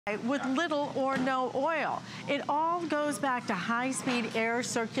with little or no oil. It all goes back to high-speed air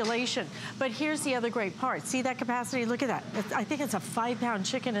circulation. But here's the other great part. See that capacity? Look at that. I think it's a 5-pound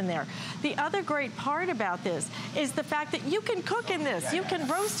chicken in there. The other great part about this is the fact that you can cook in this, you can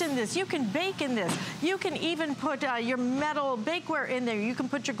roast in this, you can bake in this, you can even put your metal bakeware in there, you can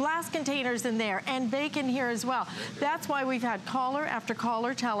put your glass containers in there and bake in here as well. That's why we've had caller after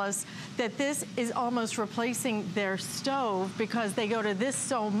caller tell us that this is almost replacing their stove because they go to this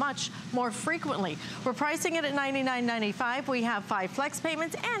so much more frequently. We're pricing it at $99.95. We have 5 flex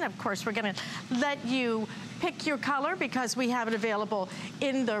payments, and of course we're gonna let you pick your color because we have it available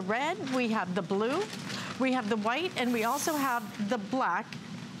in the red, we have the blue, we have the white, and we also have the black.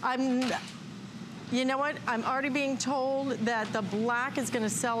 You know what? I'm already being told that the black is gonna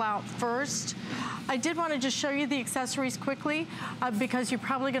sell out first. I did want to just show you the accessories quickly because you're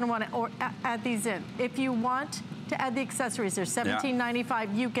probably gonna want to add these in. If you want to add the accessories, they're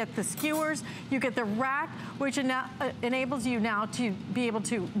 $17.95. You get the skewers, you get the rack, which enables you now to be able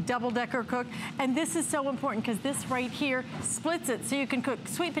to double-decker cook. And this is so important because this right here splits it so you can cook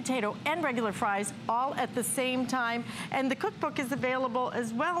sweet potato and regular fries all at the same time. And the cookbook is available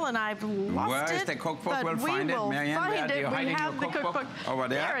as well, and I've lost it. Where is the cookbook? We'll find it, Marianne. Find it. We have the cookbook over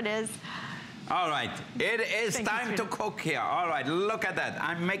there. There it is. All right, it is time to cook here. All right, look at that.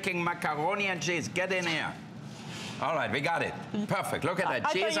 I'm making macaroni and cheese. Get in here. All right, we got it. Perfect. Look at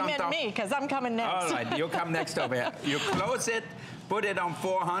that. Cheese on top. I thought you meant me, because I'm coming next. All right, you come next over here. You close it, put it on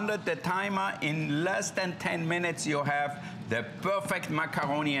 400, the timer. In less than 10 minutes, you have the perfect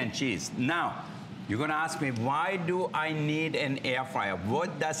macaroni and cheese. Now, you're gonna ask me, why do I need an air fryer?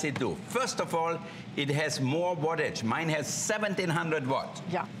 What does it do? First of all, it has more wattage. Mine has 1700 watts.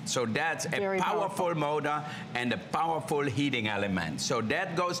 Yeah. So that's Very a powerful motor and a powerful heating element. So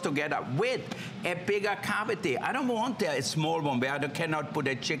that goes together with a bigger cavity. I don't want a small one where I cannot put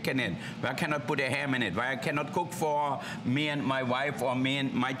a chicken in, where I cannot put a ham in it, where I cannot cook for me and my wife or me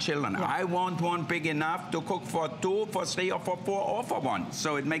and my children. Yeah. I want one big enough to cook for 2, for 3, or for 4, or for 1.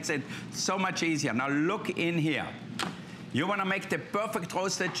 So it makes it so much easier. Now look in here. You wanna make the perfect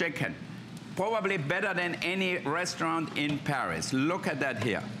roasted chicken. Probably better than any restaurant in Paris. Look at that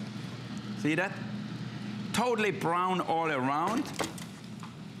here. See that? Totally brown all around.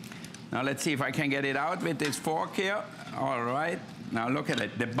 Now let's see if I can get it out with this fork here. All right. Now look at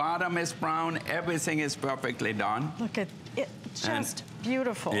it. The bottom is brown. Everything is perfectly done. Look at it. Just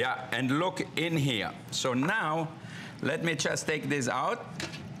beautiful. Yeah, and look in here. So now, let me just take this out.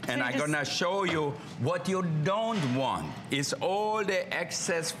 And I'm gonna show you what you don't want is all the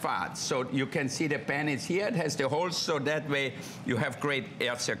excess fat. So you can see the pan is here, it has the holes, so that way you have great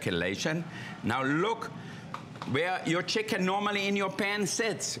air circulation. Now look where your chicken normally in your pan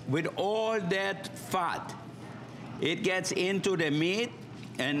sits with all that fat. It gets into the meat,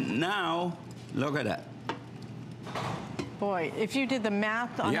 and now, look at that. Boy, if you did the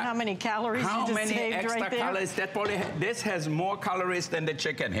math on how many calories you just saved right there. How many extra calories? That probably, this has more calories than the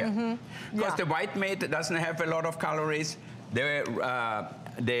chicken here. Because the white meat doesn't have a lot of calories.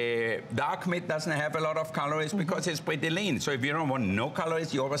 The dark meat doesn't have a lot of calories because it's pretty lean. So if you don't want no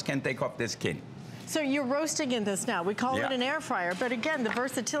calories, you always can take off the skin. So you're roasting in this now. We call it an air fryer, but again, the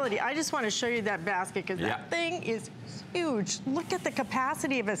versatility. I just want to show you that basket because that thing is huge. Look at the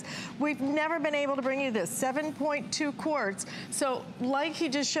capacity of this. We've never been able to bring you this, 7.2 quarts. So like he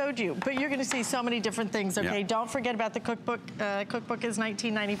just showed you, but you're gonna see so many different things, okay? Don't forget about the cookbook. Cookbook is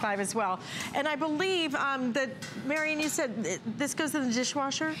 $19.95 as well. And I believe that, Marianne, you said this goes in the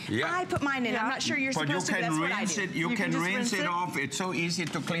dishwasher? Yeah. I put mine in. I'm not sure you're supposed to, but that's what I do. You can rinse it off. It's so easy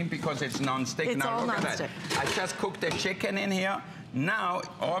to clean because it's non-stick. It's all look at that. I just cooked the chicken in here. Now,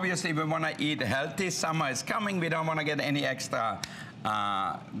 obviously, we want to eat healthy. Summer is coming. We don't want to get any extra,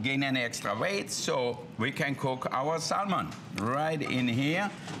 gain any extra weight. So we can cook our salmon right in here.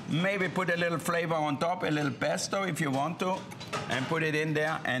 Maybe put a little flavor on top, a little pesto if you want to, and put it in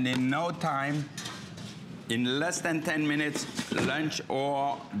there. And in no time, in less than 10 minutes, lunch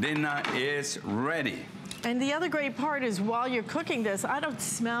or dinner is ready. And the other great part is while you're cooking this, I don't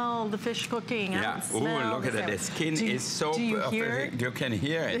smell the fish cooking. I don't smell look at it. The skin is so perfect. You can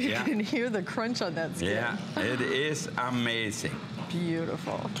hear it. You can hear the crunch on that skin. Yeah, it is amazing.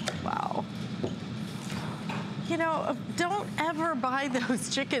 Beautiful. Wow. You know, don't ever buy those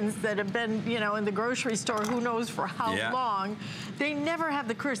chickens that have been, you know, in the grocery store who knows for how long. They never have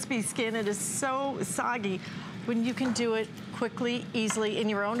the crispy skin. It is so soggy when you can do it quickly, easily in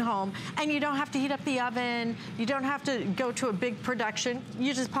your own home. And you don't have to heat up the oven. You don't have to go to a big production.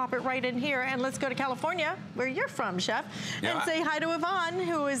 You just pop it right in here. And let's go to California, where you're from, Chef, and say hi to Yvonne,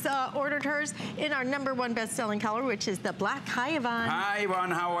 who has ordered hers in our #1 best-selling color, which is the black. Hi, Yvonne. Hi, Yvonne.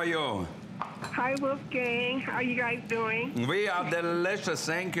 How are you? Hi, Wolfgang. How are you guys doing? We are delicious,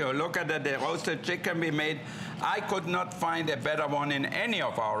 thank you. Look at the roasted chicken we made. I could not find a better one in any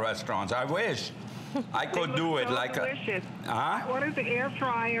of our restaurants. I wish I could do it so like delicious. I ordered the air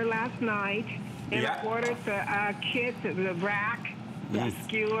fryer last night, and I ordered the kit, the rack, the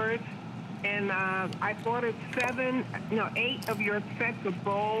skewers, and I ordered 8 of your sets of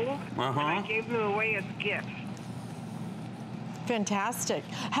bowls, and I gave them away as gifts. Fantastic.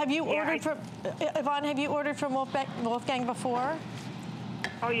 Have you ordered from, Yvonne, have you ordered from Wolfgang before?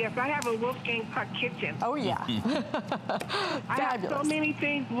 Oh, yes. I have a Wolfgang Puck kitchen. Oh, yeah. I have so many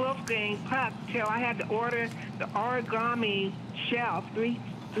things Wolfgang Puck till I had to order the origami shelf,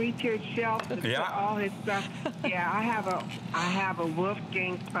 three-tiered shelf to put all his stuff. Yeah, I have a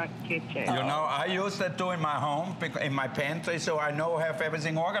Wolfgang Puck kitchen. You know, I use that too in my home, in my pantry, so I know I have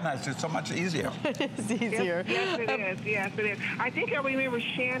everything organized. It's so much easier. It is easier. Yes, it is. Yes, it is. I think I remember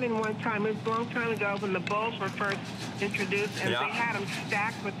Shannon one time, it was a long time ago, when the bowls were first introduced, and they had them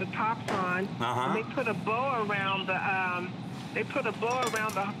stacked with the tops on, and they put a bow around the,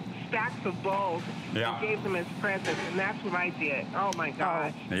 stacks of bowls and gave them as presents, and that's what I did. Oh my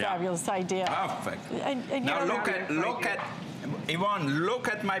God! Fabulous idea. Perfect. And now look at Yvonne. Look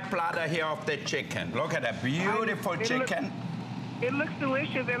at my platter here of the chicken. Look at that beautiful chicken. It looks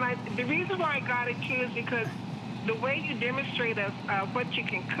delicious, and the reason why I got it too is because the way you demonstrate us what you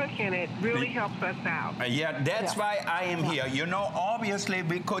can cook in it really helps us out. That's why I am here. You know, obviously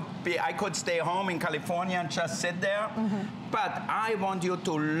I could stay home in California and just sit there, but I want you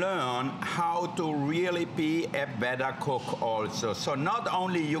to learn how to really be a better cook also. So not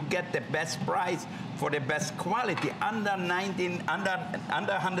only you get the best price for the best quality, under $100,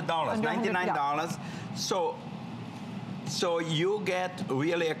 $99. So you get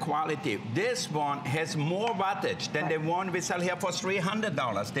really a quality. This one has more wattage than the one we sell here for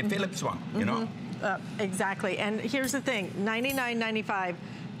 $300, the Philips one, you know? Exactly, and here's the thing, $99.95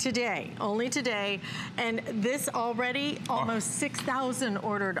 today, only today, and this already almost 6,000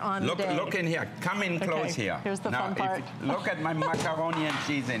 ordered on the day. Look in here, come in close here. Here's the fun part. Look at my macaroni and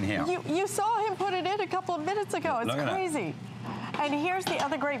cheese in here. You saw him put it in a couple of minutes ago, it's crazy. And here's the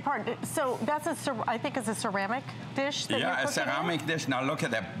other great part. So that's I think it's a ceramic dish that you're cooking a ceramic dish. Now look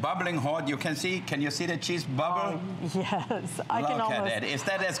at that, bubbling hot. You can see the cheese bubble? Yes, I can almost. Look at that. Is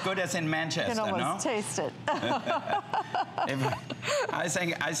that as good as in Manchester, I can almost taste it.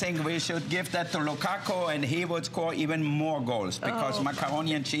 I think we should give that to Lukaku, and he would score even more goals, because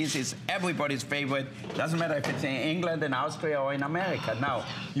macaroni and cheese is everybody's favorite. Doesn't matter if it's in England, in Austria, or in America. Now,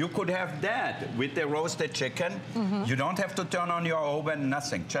 you could have that with the roasted chicken. You don't have to turn on your oven,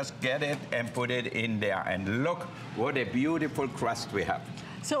 nothing. Just get it and put it in there. And look what a beautiful crust we have.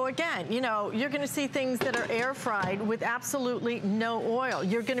 So again, you know, you're going to see things that are air fried with absolutely no oil.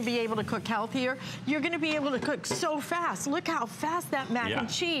 You're going to be able to cook healthier. You're going to be able to cook so fast. Look how fast that mac and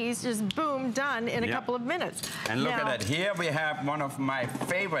cheese just boom, done in a couple of minutes. And look at that. Here we have one of my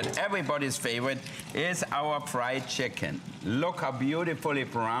favorite, everybody's favorite, is our fried chicken. Look how beautifully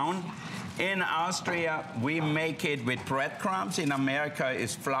brown. In Austria, we make it with breadcrumbs. In America,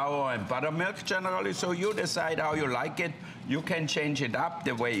 it's flour and buttermilk generally, so you decide how you like it. You can change it up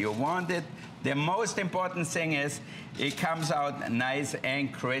the way you want it. The most important thing is it comes out nice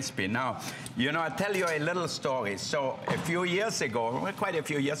and crispy. Now, you know, I'll tell you a little story. So a few years ago, quite a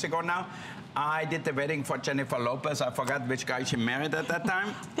few years ago now, I did the wedding for Jennifer Lopez. I forgot which guy she married at that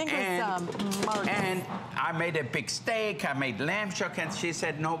time. I think it was Mark. And I made a big steak. I made lamb chop, and she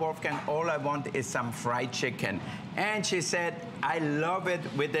said, no, Wolfgang, all I want is some fried chicken. And she said, I love it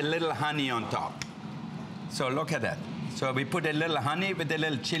with a little honey on top. So look at that. So we put a little honey with a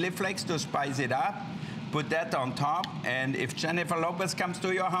little chili flakes to spice it up. Put that on top, and if Jennifer Lopez comes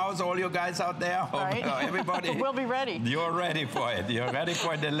to your house, all you guys out there, everybody, we'll be ready. You're ready for it. You're ready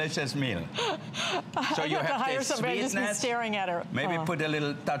for a delicious meal. So you have this sweetness. Just staring at her. Maybe put a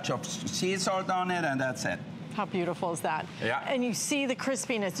little touch of sea salt on it, and that's it. How beautiful is that? Yeah. And you see the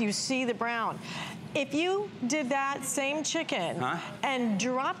crispiness. You see the brown. If you did that same chicken and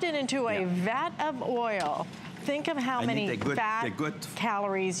dropped it into a vat of oil, think of how many fat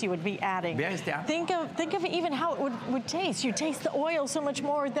calories you would be adding. Think of even how it would taste. You taste the oil so much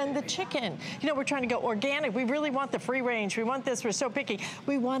more than the chicken. You know, we're trying to go organic. We really want the free range. We want this. We're so picky.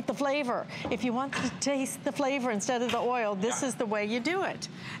 We want the flavor. If you want to taste the flavor instead of the oil, this is the way you do it.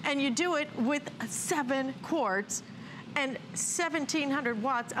 And you do it with 7 quarts and 1,700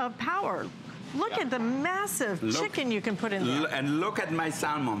 watts of power. Look at the massive chicken you can put in there. And look at my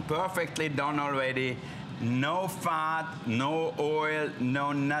salmon, perfectly done already. No fat, no oil,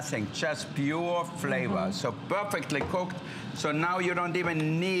 no nothing, just pure flavor. So perfectly cooked. So now you don't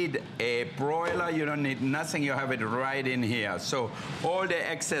even need a broiler, you don't need nothing, you have it right in here. So all the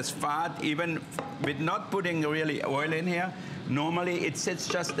excess fat, even with not putting really oil in here, normally it sits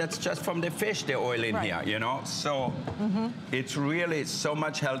that's just from the fish, the oil in here, you know? So it's really so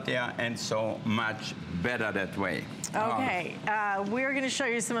much healthier and so much better that way. Okay, we're going to show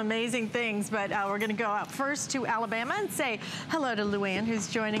you some amazing things, but we're going to go out first to Alabama and say hello to Luann, who's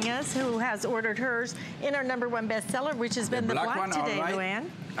joining us, who has ordered hers in our #1 bestseller, which has been the black today, Luann.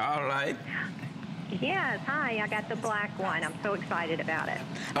 All right. Yes, hi, I got the black one. I'm so excited about it.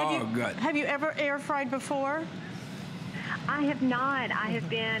 Good. Have you ever air fried before? I have not. I have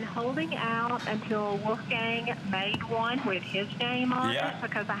been holding out until Wolfgang made one with his name on it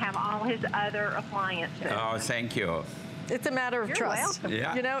because I have all his other appliances. Oh, thank you. It's a matter of You're trust.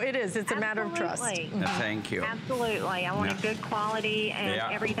 welcome. You know, it is. It's a matter of trust. Thank you. Absolutely. I want a good quality, and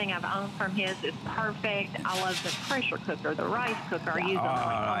everything I've owned from his is perfect. I love the pressure cooker, the rice cooker. I use them. All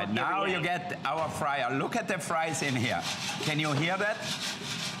right, now you get our fryer. Look at the fries in here. Can you hear that?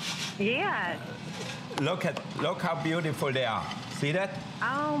 Yes. Look how beautiful they are. See that?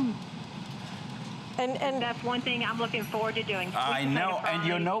 And that's one thing I'm looking forward to doing. I know, and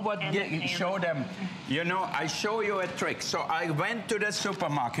you know what? Show them. You know, I show you a trick. So I went to the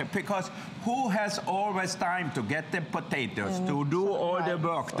supermarket because who has always time to get the potatoes, to do all the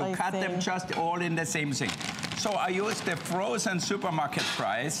work, to cut them just all in the same thing? So I used the frozen supermarket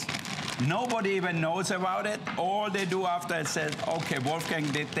fries. Nobody even knows about it. All they do after it says, okay, Wolfgang,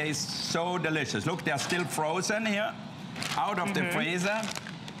 they taste so delicious. Look, they're still frozen here, out of the freezer.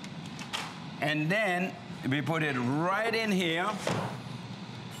 And then we put it right in here,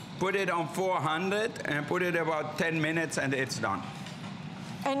 put it on 400, and put it about 10 minutes, and it's done.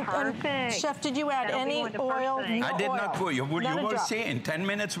 And Chef, did you add any oil? No I did not put. You will see. In 10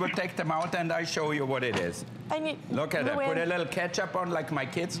 minutes, we'll take them out, and I show you what it is. Look at it. Put a little ketchup on like my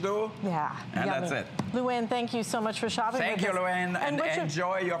kids do. Yeah. And that's it. Luann, thank you so much for shopping with us. Thank you, Luann, and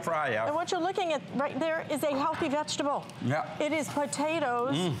enjoy your fryer. And what you're looking at right there is a healthy vegetable. Yeah. It is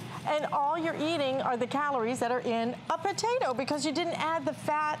potatoes, and all you're eating are the calories that are in a potato because you didn't add the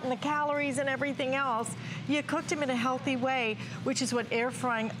fat and the calories and everything else. You cooked them in a healthy way, which is what air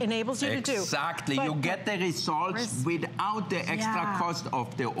frying enables you to do. Exactly. You get the results without the extra cost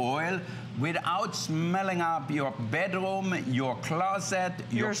of the oil, without smelling up your bedroom, your closet,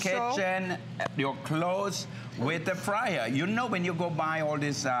 your kitchen, your clothes with the fryer. You know, when you go buy all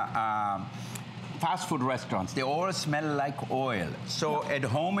these fast food restaurants, they all smell like oil. So at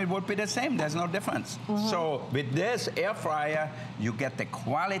home it would be the same. There's no difference. So with this air fryer, you get the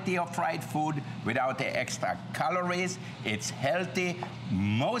quality of fried food without the extra calories. It's healthy.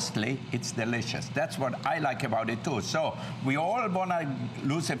 Mostly, it's delicious. That's what I like about it too. So we all want to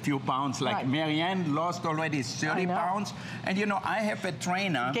lose a few pounds. Like Marianne lost already 30 pounds. And you know, I have a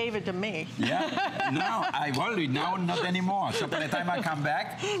trainer. Gave it to me. Yeah. Now not anymore. So by the time I come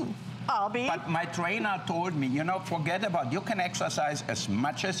back, I'll be. But my trainer told me, you know, forget about, you can exercise as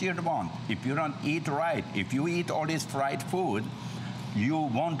much as you want. If you don't eat right, if you eat all this fried food, you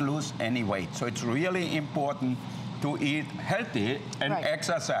won't lose any weight. So it's really important to eat healthy and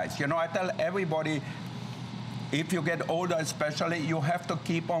exercise. You know, I tell everybody, if you get older especially, you have to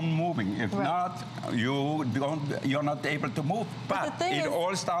keep on moving. If not, you're not able to move. But it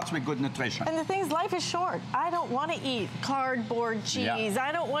all starts with good nutrition. And the thing is, life is short. I don't want to eat cardboard cheese.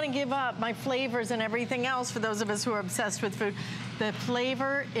 I don't want to give up my flavors and everything else for those of us who are obsessed with food. The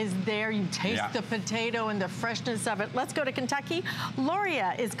flavor is there. You taste the potato and the freshness of it. Let's go to Kentucky.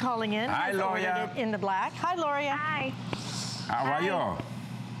 Loria is calling in. Hi, Loria. In the black. Hi, Loria. Hi. How are you?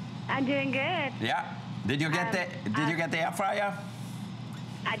 I'm doing good. Yeah. Did you get the air fryer?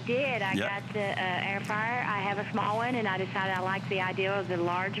 I did. I got the air fryer. I have a small one, and I decided I like the idea of the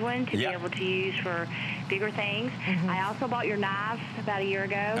large one to be able to use for bigger things. I also bought your knives about a year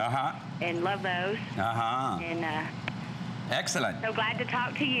ago, and love those. And excellent. So glad to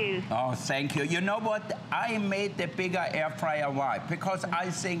talk to you. Oh, thank you. You know what? I made the bigger air fryer. Why? Because I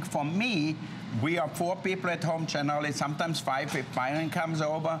think for me, we are 4 people at home generally, sometimes 5 if Byron comes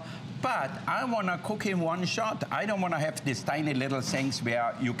over. But I want to cook in one shot. I don't want to have these tiny little things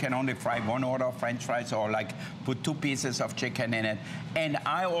where you can only fry one order of French fries or like put 2 pieces of chicken in it. And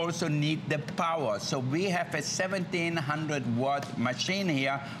I also need the power. So we have a 1700 watt machine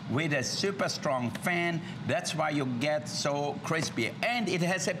here with a super strong fan. That's why you get so crispy. And it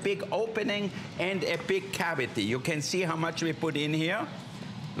has a big opening and a big cavity. You can see how much we put in here.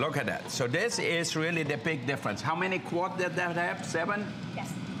 Look at that. So this is really the big difference. How many quarts did that have? 7?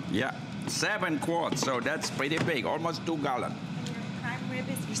 Yes. Yeah, 7 quarts, so that's pretty big, almost 2 gallons. Your prime rib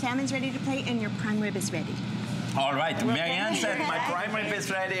is, your salmon's ready to plate, and your prime rib is ready. All right, Marianne said my prime rib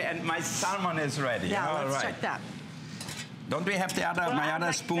is ready and my salmon is ready. Yeah, all let's right. check that. Don't we have the other, my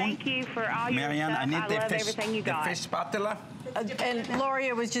other spoon? Thank you for all your Marianne, stuff. I need I the love fish, everything you got. The fish spatula. And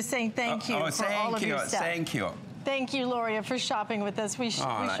Gloria was just saying thank you for all of your stuff. Thank you. Thank you, Gloria, for shopping with us. We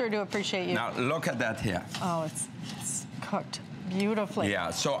sure do appreciate you. Now, look at that here. Oh, it's cooked beautifully.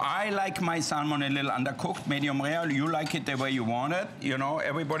 Yeah, so I like my salmon a little undercooked, medium rare. You like it the way you want it. You know,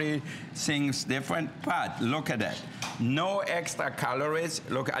 everybody thinks different, but look at that. No extra calories.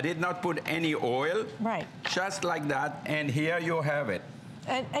 Look, I did not put any oil. Right. Just like that, and here you have it.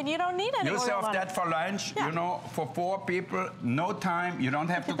 And you don't need any oil. You serve that for lunch, you know, for 4 people, no time. You don't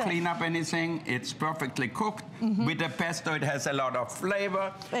have to clean up anything. It's perfectly cooked. With the pesto, it has a lot of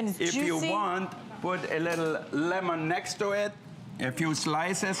flavor. And it's if juicy. you want, put a little lemon next to it, a few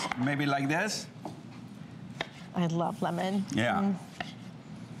slices, maybe like this. I love lemon. Yeah.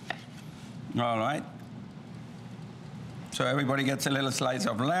 All right. So everybody gets a little slice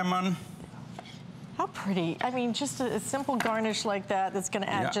of lemon. How pretty. I mean, just a simple garnish like that that's going to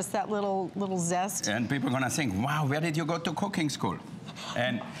add just that little zest. And people are going to think, wow, where did you go to cooking school?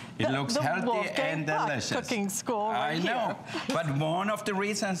 And it looks healthy Wolfgang and delicious. Cooking school right I know. But one of the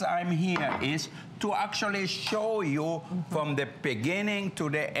reasons I'm here is to actually show you from the beginning to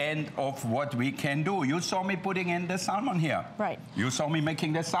the end of what we can do. You saw me putting in the salmon here. Right. You saw me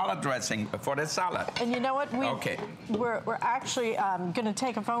making the salad dressing for the salad. And you know what? We're actually going to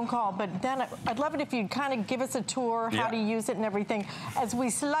take a phone call, but then I'd love it if you'd kind of give us a tour, how to use it and everything, as we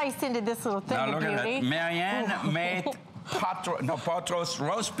slice into this little thing now, of beauty. Look at that. Marianne made pot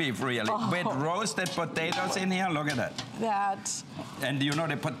roast beef, really, with roasted potatoes in here. Look at that. And you know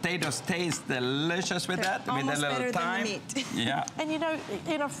the potatoes taste delicious with that, with a little thyme. Than the meat. Yeah. And you know,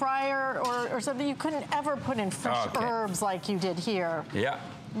 in a fryer or something, you couldn't ever put in fresh herbs like you did here. Yeah.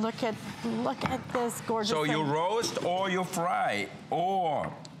 Look at this gorgeous thing. You roast or you fry,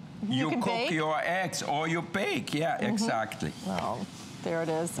 or you cook bake your eggs, or you bake. Yeah, exactly. Well, there it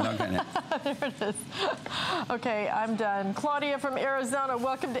is. Look at it. There it is. Okay, I'm done. Claudia from Arizona,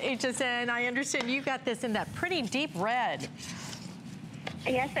 welcome to HSN. I understand you got this in that pretty deep red.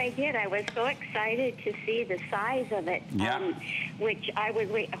 Yes, I did. I was so excited to see the size of it, which I was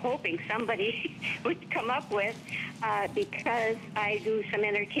hoping somebody would come up with, because I do some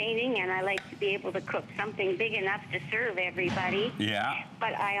entertaining and I like to be able to cook something big enough to serve everybody. Yeah.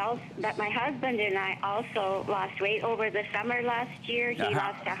 But my husband and I also lost weight over the summer last year. He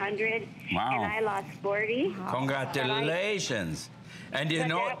lost 100, and I lost 40. Congratulations! And you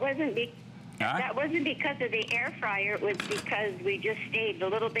know, that wasn't because of the air fryer. It was because we just stayed a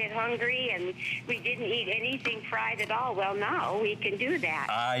little bit hungry and we didn't eat anything fried at all. Well, now we can do that.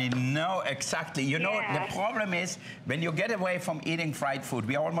 I know, exactly. You know, the problem is when you get away from eating fried food,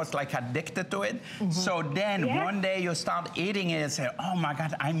 we're almost like addicted to it. So then one day you start eating it and say, oh my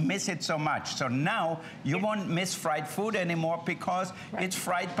God, I miss it so much. So now you won't miss fried food anymore because it's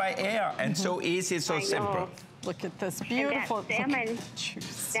fried by air and so easy, so simple. Look at this beautiful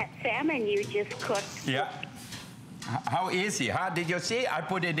that salmon you just cooked. Yeah. How easy, huh? Did you see? I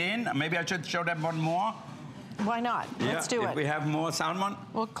put it in. Maybe I should show them one more. Why not? Let's do it. We have more salmon.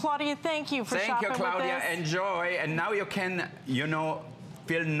 Well, Claudia, thank you for shopping with us. Thank you, Claudia. Enjoy. And now you can, you know,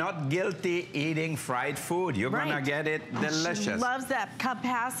 feel not guilty eating fried food. You're going to get it delicious. She loves that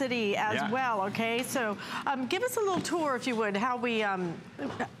capacity as well, okay? So give us a little tour, if you would, how we...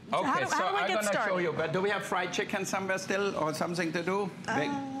 Okay, so I'm going to show you. But do we have fried chicken somewhere still or something to do?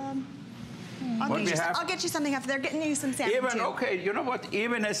 I'll get you something after. They're getting you some salmon too. Okay, you know what?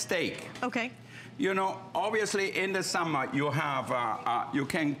 Even a steak. Okay. You know, obviously in the summer you have, you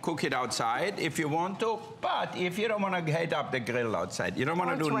can cook it outside if you want to, but if you don't want to heat up the grill outside, you don't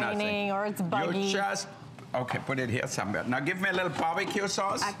want to do nothing. Or it's raining, or it's buggy. You just, put it here somewhere. Now give me a little barbecue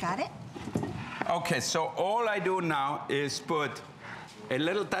sauce. I got it. Okay, so all I do now is put a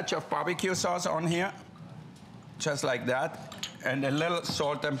little touch of barbecue sauce on here, just like that, and a little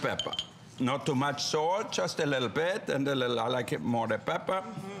salt and pepper. Not too much salt, just a little bit, and a little, I like it more the pepper.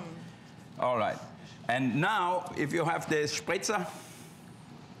 All right. And now, if you have the spritzer.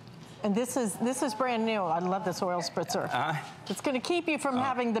 And this is brand new. I love this oil spritzer. It's going to keep you from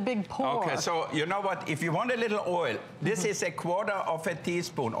having the big pour. Okay, so you know what? If you want a little oil, this is a 1/4 of a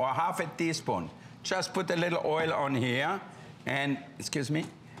teaspoon or 1/2 a teaspoon. Just put a little oil on here, and excuse me,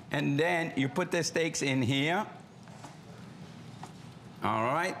 and then you put the steaks in here. All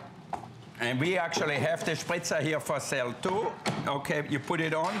right. And we actually have the spritzer here for sale too. Okay, you put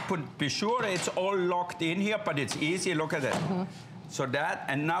it on. Be sure it's all locked in here, but it's easy. Look at that. So that,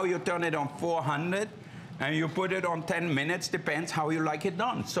 and now you turn it on 400, and you put it on 10 minutes, depends how you like it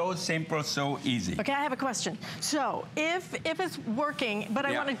done. So simple, so easy. Okay, I have a question. So if it's working, but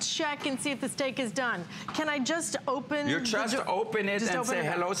I want to check and see if the steak is done, can I just open You just open it and say,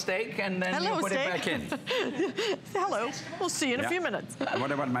 hello, steak, and then you put it back in. Hello, we'll see you in a few minutes.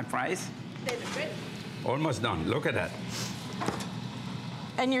 What about my fries? Almost done, look at that.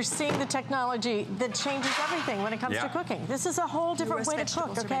 And you're seeing the technology that changes everything when it comes to cooking. This is a whole different way to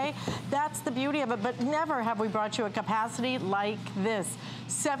cook, okay? That's the beauty of it, but never have we brought you a capacity like this.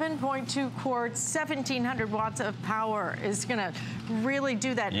 7.2 quarts, 1,700 watts of power is gonna really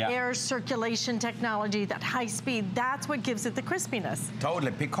do that air circulation technology, that high speed. That's what gives it the crispiness.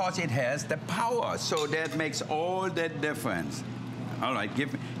 Totally, because it has the power, so that makes all the difference. All right,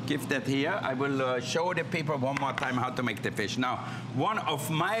 give that here. I will show the people one more time how to make the fish. Now, one of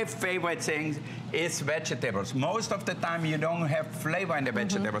my favorite things is vegetables. Most of the time you don't have flavor in the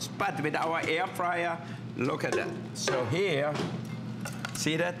vegetables, but with our air fryer, look at that. So here,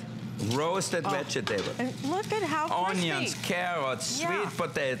 see that? Roasted vegetables. And look at how crispy. Onions, carrots, sweet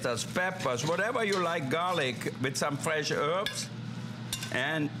potatoes, peppers, whatever you like, garlic with some fresh herbs,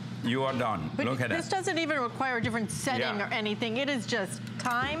 and you are done. But look at that. This doesn't even require a different setting or anything. It is just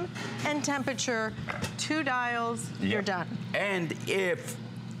time and temperature, 2 dials, you're done. And if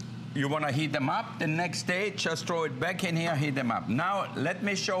you want to heat them up the next day, just throw it back in here, heat them up. Now, let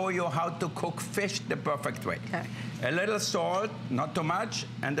me show you how to cook fish the perfect way. Okay. A little salt, not too much,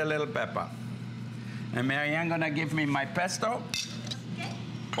 and a little pepper. And Marianne gonna give me my pesto. Okay.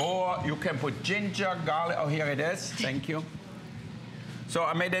 Or you can put ginger, garlic. Oh, here it is. Thank you. So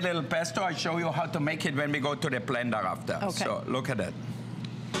I made a little pesto. I'll show you how to make it when we go to the blender after. Okay. So look at that.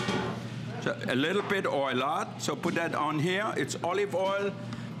 So a little bit oil out. So put that on here. It's olive oil,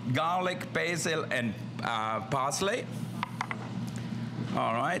 garlic, basil, and parsley.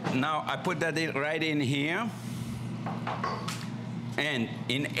 All right. Now I put that right in here. And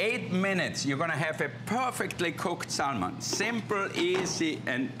in 8 minutes, you're gonna have a perfectly cooked salmon. Simple, easy,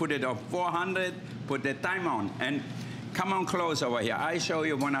 and put it on 400, put the timer on. And come on close over here. I show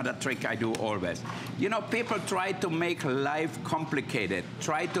you one other trick I do always. You know, people try to make life complicated,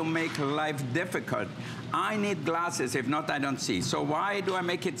 try to make life difficult. I need glasses, if not, I don't see. So why do I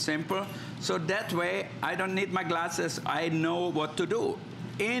make it simple? So that way, I don't need my glasses, I know what to do.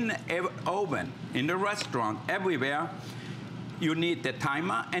 In an oven, in the restaurant, everywhere, you need the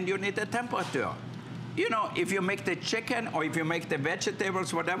timer and you need the temperature. You know, if you make the chicken or if you make the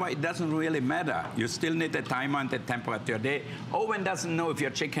vegetables, whatever, it doesn't really matter. You still need the timer and the temperature. The oven doesn't know if your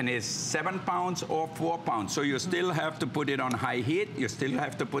chicken is 7 pounds or 4 pounds. So you still have to put it on high heat. You still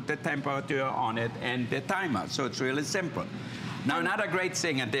have to put the temperature on it and the timer. So it's really simple. Now, another great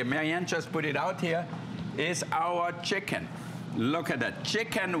thing, and Marianne just put it out here, is our chicken. Look at that,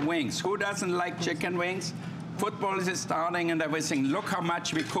 chicken wings. Who doesn't like chicken wings? Football is starting and everything. Look how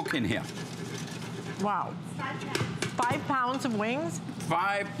much we cook in here. Wow. 5 pounds of wings?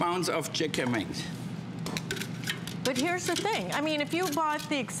 5 pounds of chicken wings. But here's the thing. I mean, if you bought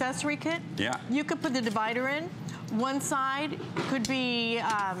the accessory kit, you could put the divider in. One side could be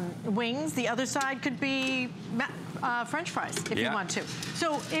wings. The other side could be French fries, if you want to.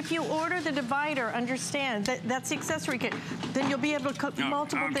 So if you order the divider, understand that that's the accessory kit. Then you'll be able to cook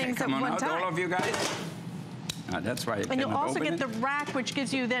multiple things at one time. All of you guys. That's right. And you'll also get the rack, which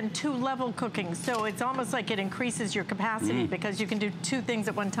gives you then 2-level cooking. So it's almost like it increases your capacity because you can do 2 things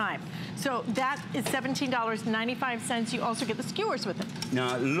at one time. So that is $17.95. You also get the skewers with it.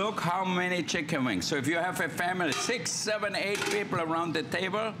 Now look how many chicken wings. So if you have a family, 6, 7, 8 people around the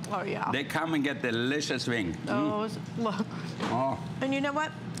table, they come and get delicious wings. Look. And you know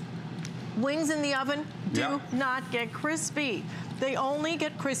what? Wings in the oven do not get crispy. They only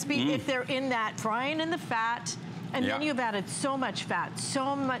get crispy if they're in that frying in the fat, and then you've added so much fat,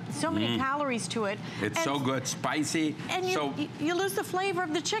 so many calories to it. It's so good, spicy. And you lose the flavor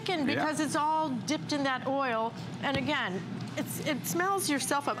of the chicken because it's all dipped in that oil. And again, it smells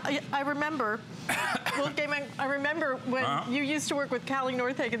yourself up. I remember, Wolfgang, I remember when you used to work with Callie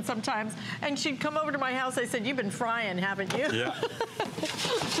Northagen sometimes, and she'd come over to my house. I said, "You've been frying, haven't you?" Yeah.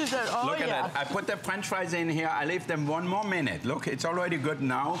 Oh, Look at that. I put the French fries in here. I leave them 1 more minute. Look, it's already good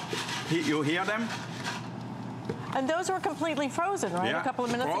now. You hear them? And those were completely frozen, right? Yeah. A couple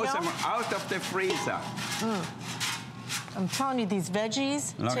of minutes ago? Frozen out of the freezer. I'm telling you, these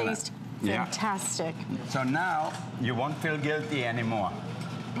veggies taste fantastic. So now you won't feel guilty anymore.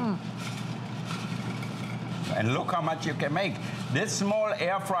 And look how much you can make. These small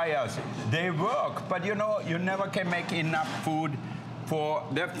air fryers, they work, but you know, you never can make enough food for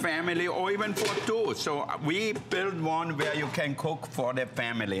the family or even for two. So we built one where you can cook for the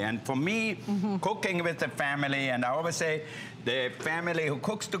family. And for me, cooking with the family, and I always say, the family who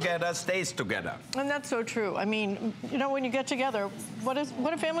cooks together stays together. And that's so true. I mean, you know, when you get together, what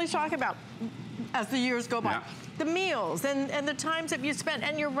do families talk about as the years go by? Yeah. The meals and the times that you spent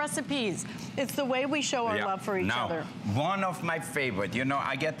and your recipes. It's the way we show our love for each other. One of my favorite, you know,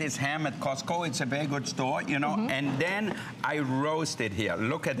 I get this ham at Costco. It's a very good store, you know, and then I roast it here.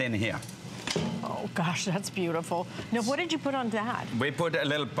 Look at in here. Oh, gosh, that's beautiful. Now, what did you put on that? We put a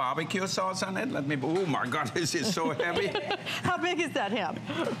little barbecue sauce on it. Let me, oh my God, this is so heavy. How big is that ham?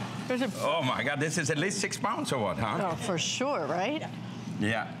 Oh my God, this is at least 6 pounds or what, huh? Oh, for sure, right?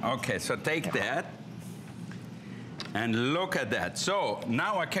 Yeah, okay, so take that. And look at that. So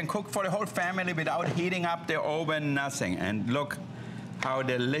now I can cook for the whole family without heating up the oven, nothing. And look how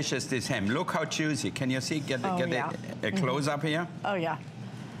delicious this ham. Look how juicy. Can you see, get a close up here? Oh, yeah.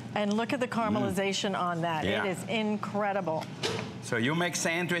 And look at the caramelization on that. Yeah. It is incredible. So you make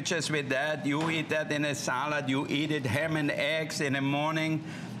sandwiches with that. You eat that in a salad. You eat it ham and eggs in the morning.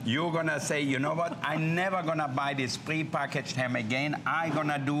 You're gonna say, you know what? I'm never gonna buy this pre-packaged ham again. I'm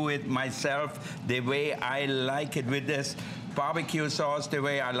gonna do it myself the way I like it with this barbecue sauce, the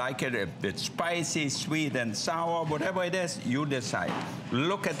way I like it. If it's spicy, sweet, and sour, whatever it is, you decide.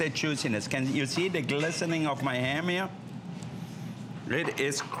 Look at the juiciness. Can you see the glistening of my ham here? It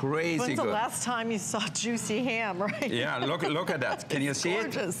is crazy good. When's the last time you saw juicy ham, right? Yeah, look at that. Can you see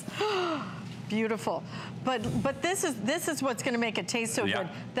gorgeous. It? Beautiful. But this is what's going to make it taste so good.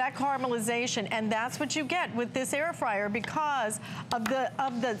 That caramelization, and that's what you get with this air fryer because of the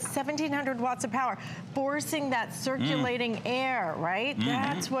 1,700 watts of power, forcing that circulating air, right?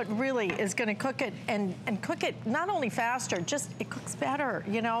 That's what really is going to cook it and cook it not only faster, just it cooks better,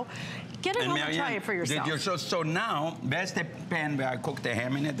 you know? Get it home and try it for yourself. So now, where's the pan where I cook the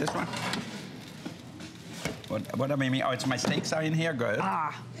ham in it? This one? What do I mean? Oh, it's my steaks are in here. Good.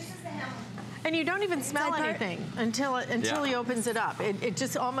 And you don't even smell anything until he opens it up. It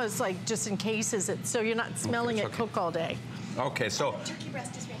just almost like just encases it, so you're not smelling it cook all day. Okay, so. The turkey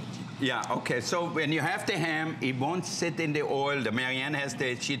breast is ready. Yeah, okay, so when you have the ham, it won't sit in the oil. The Marianne has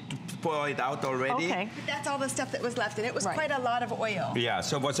she poured it out already. Okay. But that's all the stuff that was left, and it was quite a lot of oil. Yeah,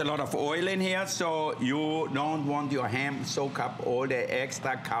 so there's a lot of oil in here, so you don't want your ham soak up all the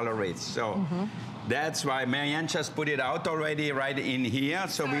extra calories. So that's why Marianne just put it out already right in here.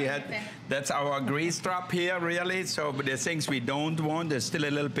 So that's our grease trap here, really. So the things we don't want, there's still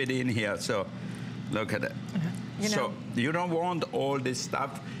a little bit in here. So look at it. So you don't want all this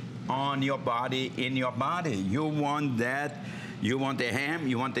stuff on your body, in your body. You want that. You want the ham,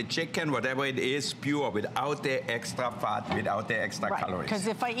 you want the chicken, whatever it is, pure, without the extra fat, without the extra calories. Because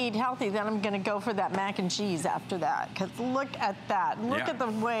if I eat healthy, then I'm going to go for that mac and cheese after that. Because look at that. Look at the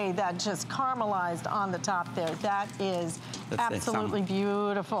way that just caramelized on the top there. That is absolutely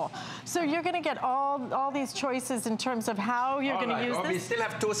beautiful. So you're going to get all these choices in terms of how you're going to use this. We still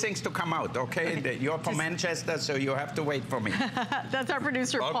have 2 things to come out, okay? You're from Manchester, so you have to wait for me. That's our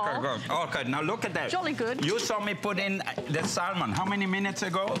producer, Paul. Good. Okay, now look at that. Jolly good. You saw me put in the salmon. How many minutes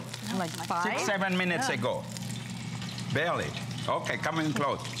ago? Like 5? 6, 7 minutes ago. Barely. Okay, come in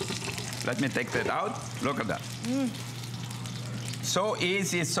close. Let me take that out. Look at that. So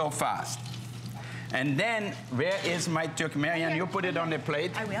easy, so fast. And then, where is my turkey? Marianne, you put it on the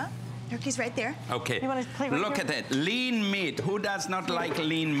plate. I will. Turkey's right there. Okay. You want to play right Look here? at that. Lean meat. Who does not like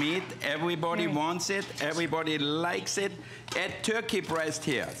lean meat? Everybody wants it. Everybody likes it. A turkey breast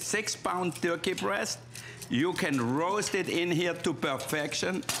here. 6-pound turkey breast. You can roast it in here to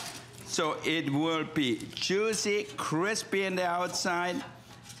perfection. So it will be juicy, crispy on the outside,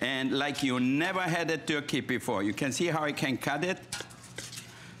 and like you never had a turkey before. You can see how I can cut it.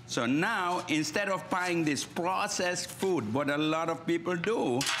 So now, instead of buying this processed food, what a lot of people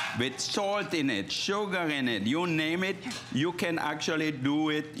do, with salt in it, sugar in it, you name it, you can actually do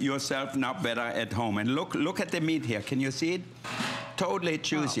it yourself now better at home. And look at the meat here. Can you see it? Totally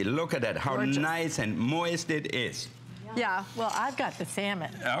juicy. Look at that, how nice and moist it is. Yeah, well, I've got the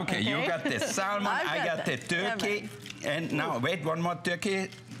salmon. Okay, you got the salmon, I got the turkey. And now, wait, one more turkey.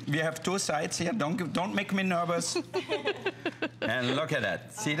 We have 2 sides here. Don't make me nervous. And look at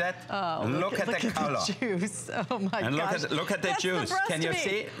that. See that? Oh, look at the color. The juice. Oh my and gosh. Look at the That's juice. The Can you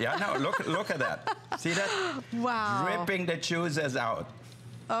see? Yeah, no, look at that. See that? Wow. Dripping the juices out.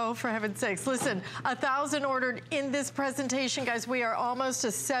 Oh, for heaven's sakes. Listen, 1,000 ordered in this presentation, guys. We are almost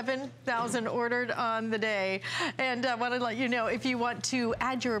to 7,000 ordered on the day. And I want to let you know, if you want to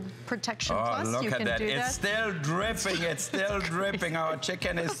add your Protection Plus, you can do that. It's still dripping. It's still dripping. Our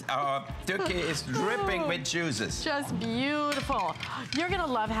turkey is dripping with juices. Just beautiful. You're going to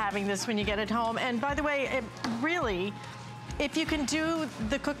love having this when you get it home. And by the way, it really, if you can do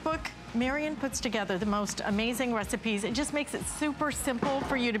the cookbook, Marion puts together the most amazing recipes. It just makes it super simple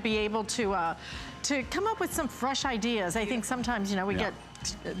for you to be able to come up with some fresh ideas. I think sometimes, you know, we get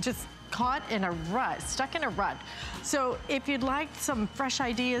just caught in a rut, stuck in a rut. So if you'd like some fresh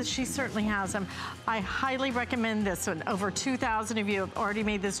ideas, she certainly has them. I highly recommend this one. Over 2,000 of you have already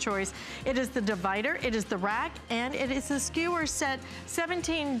made this choice. It is the divider, it is the rack, and it is the skewer set,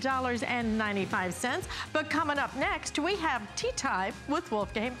 $17.95. But coming up next, we have Tea Time with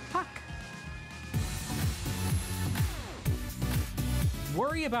Wolfgang Puck.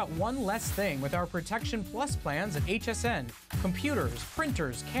 Worry about one less thing with our Protection Plus plans at HSN. Computers,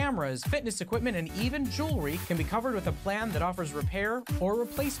 printers, cameras, fitness equipment, and even jewelry can be covered with a plan that offers repair or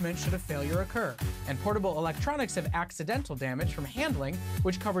replacement should a failure occur. And portable electronics have accidental damage from handling,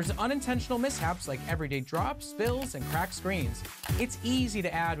 which covers unintentional mishaps like everyday drops, spills, and cracked screens. It's easy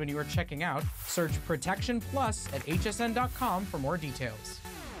to add when you are checking out. Search Protection Plus at hsn.com for more details.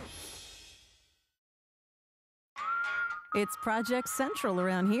 It's Project Central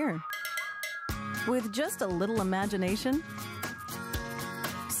around here. With just a little imagination,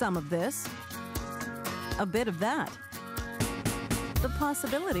 some of this, a bit of that. The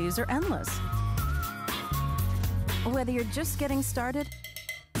possibilities are endless. Whether you're just getting started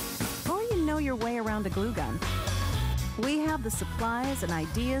or you know your way around a glue gun, we have the supplies and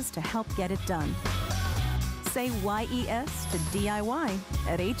ideas to help get it done. Say YES to DIY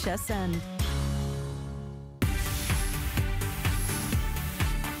at HSN.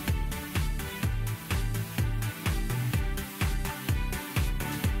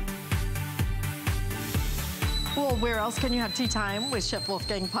 Well, where else can you have tea time with Chef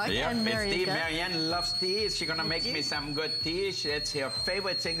Wolfgang Puck and Marion? Marianne loves tea. She's going to make me some good tea. It's her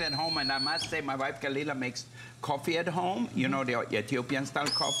favorite thing at home. And I must say, my wife, Kalila, makes coffee at home. You know, the Ethiopian-style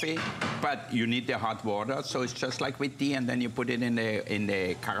coffee. But you need the hot water. So it's just like with tea. And then you put it in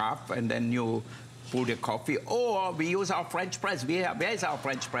the carafe. And then you put the coffee. Or we use our French press. Where is our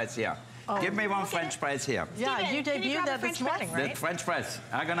French press here? Oh, give me one French press here. Yeah, you debuted that this morning, right? The French press.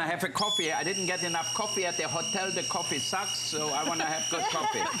 I'm going to have a coffee. I didn't get enough coffee at the hotel. The coffee sucks, so I want to have good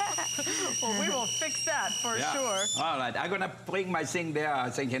coffee. Well, we will fix that for sure. All right. I'm going to bring my thing there, I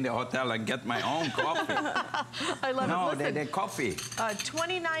think, in the hotel and get my own coffee. I love it. No, Listen, the coffee.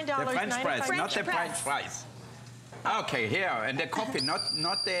 $29.95. The French press, not the French fries. Okay, here. And the coffee, not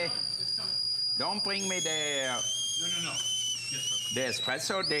the... Don't bring me the... No. The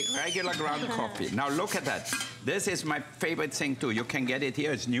espresso, the regular ground coffee. Now look at that. This is my favorite thing too. You can get it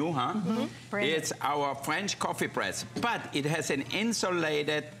here. It's new, huh? Mm-hmm. It's our French coffee press, but it has an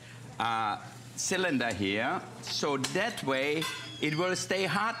insulated cylinder here, so that way it will stay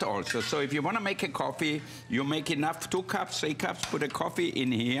hot also. So if you want to make a coffee, you make enough, 2 cups, 3 cups, put a coffee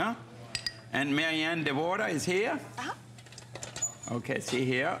in here. And Marianne, the water is here. Okay, see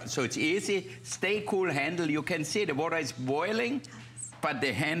here. So it's easy. Stay cool handle. You can see the water is boiling, but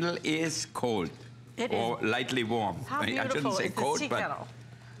the handle is cold. Or lightly warm. How beautiful I shouldn't say cold, but kettle.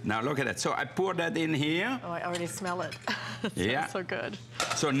 Now look at that. So I pour that in here. Oh, I already smell it. It smells so good.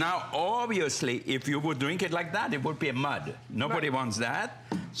 So now, obviously, if you would drink it like that, it would be a mud. Nobody wants that.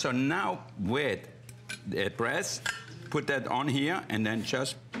 So now, with the press, put that on here, and then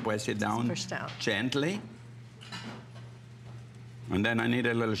just press it down, push down gently. And then I need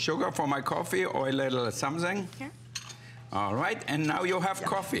a little sugar for my coffee or a little something. Here. All right, and now you have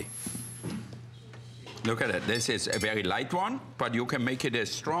coffee. Look at it. This is a very light one, but you can make it as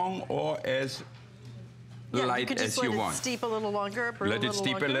strong or as light as you want. Let it steep a little longer. Let it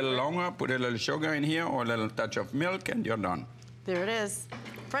steep a little longer. Put a little sugar in here or a little touch of milk, and you're done. There it is.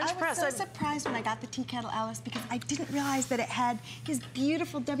 French press. I was so surprised when I got the tea kettle, Alice, because I didn't realize that it had his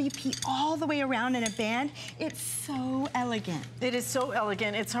beautiful WP all the way around in a band. It's so elegant. It is so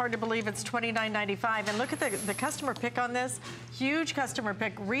elegant. It's hard to believe it's $29.95. And look at the customer pick on this. Huge customer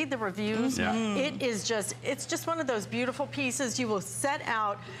pick. Read the reviews. It is just, it's just one of those beautiful pieces you will set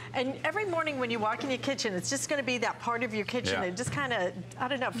out. And every morning when you walk in your kitchen, it's just going to be that part of your kitchen. It just kind of, I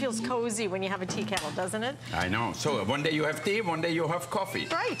don't know, feels cozy when you have a tea kettle, doesn't it? I know. So one day you have tea, one day you have coffee.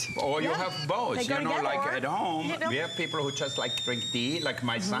 right. Or you have both. They go You know, together. like at home, You know. we have people who just like drink tea. Like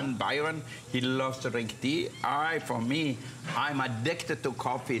my son Byron, he loves to drink tea. For me, I'm addicted to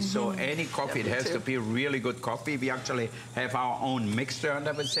coffee. So any coffee, it has to be really good coffee. We actually have our own mixture and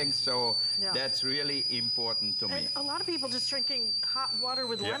everything. So that's really important to me. And a lot of people just drinking hot water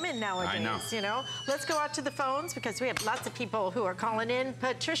with lemon nowadays, I know. you know. Let's go out to the phones because we have lots of people who are calling in.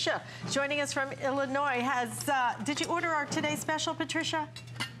 Patricia, joining us from Illinois, did you order our Today Special, Patricia?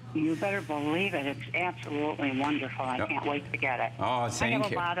 You better believe it. It's absolutely wonderful. I can't wait to get it. Oh, thank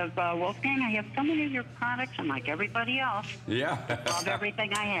you. I have a lot of Wolfgang. I have so many of your products, and like everybody else, love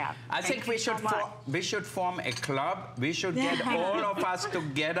everything I have. I think we should form a club. We should get all of us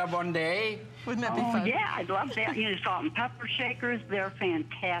together one day. Wouldn't that be fun? Yeah, I'd love that. You know, salt and pepper shakers, they're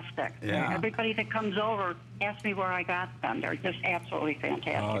fantastic. Yeah. Everybody that comes over asks me where I got them. They're just absolutely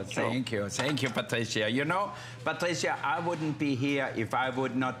fantastic. Oh, thank you. Thank you, Patricia. You know, Patricia, I wouldn't be here if I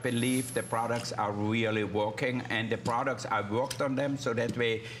would not believe the products are really working, and the products, I worked on them so that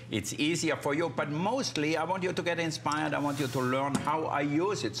way it's easier for you. But mostly, I want you to get inspired. I want you to learn how I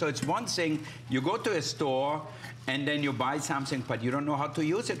use it. So it's one thing, you go to a store, and then you buy something, but you don't know how to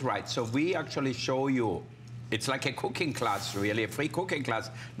use it right. So we actually show you. It's like a cooking class, really, a free cooking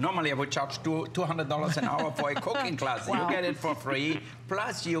class. Normally, I would charge $200 an hour for a cooking class. Wow. You get it for free,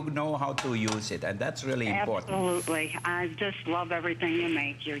 plus you know how to use it, and that's really important. Absolutely. I just love everything you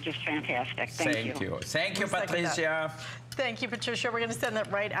make. You're just fantastic. Thank you. Thank you, Patricia. Thank you, Patricia. We're going to send that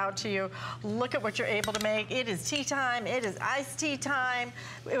right out to you. Look at what you're able to make. It is tea time. It is iced tea time.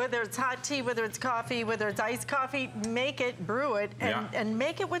 Whether it's hot tea, whether it's coffee, whether it's iced coffee, make it, brew it, and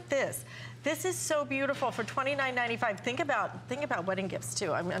make it with this. This is so beautiful for $29.95. Think about wedding gifts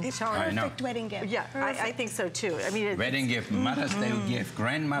too. I'm telling you. Perfect wedding gift. Yeah, I think so too. I mean, wedding gift, Mother's Day gift,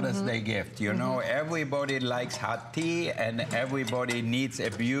 Grandmother's Day gift. You know, everybody likes hot tea, and everybody needs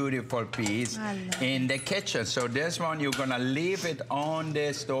a beautiful piece in the kitchen. So this one, you're gonna leave it on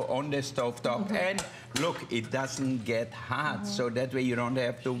the stove top, and look, it doesn't get hot, so that way you don't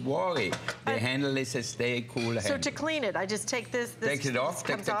have to worry. The handle is a stay cool handle. So to clean it, I just take this. Take it off,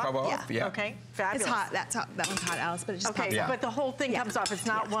 take the cover off. Yeah. Okay, fabulous. It's hot. That one's hot, Alice, but it just pops okay, off. but the whole thing comes off. It's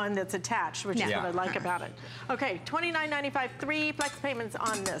not one that's attached, which is what I like about it. Okay, $29.95, 3 flex payments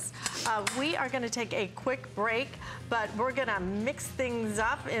on this. We are going to take a quick break, but we're going to mix things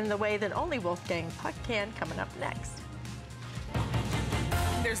up in the way that only Wolfgang Puck can, coming up next.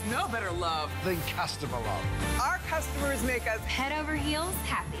 There's no better love than customer love. Our customers make us head over heels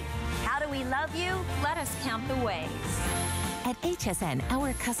happy. How do we love you? Let us count the ways. At HSN,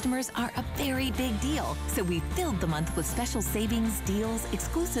 our customers are a very big deal, so we filled the month with special savings, deals,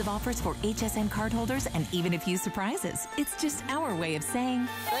 exclusive offers for HSN cardholders, and even a few surprises. It's just our way of saying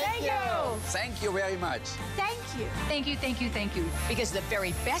thank you. Thank you very much. Thank you. Thank you, thank you, thank you. Because the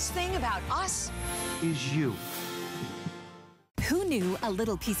very best thing about us is you. Who knew a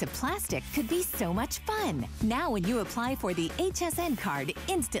little piece of plastic could be so much fun? Now when you apply for the HSN card,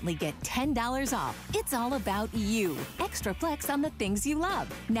 instantly get $10 off. It's all about you. Extra flex on the things you love.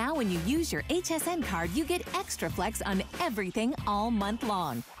 Now when you use your HSN card, you get extra flex on everything all month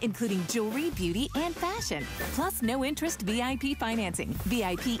long, including jewelry, beauty, and fashion. Plus no interest VIP financing,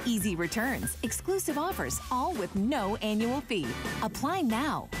 VIP easy returns, exclusive offers, all with no annual fee. Apply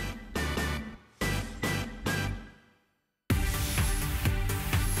now.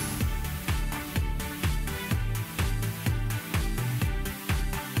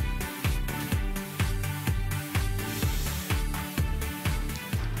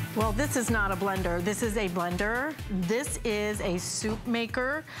 Well, this is not a blender. This is a blender. This is a soup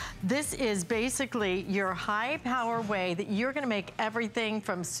maker. This is basically your high power way that you're gonna make everything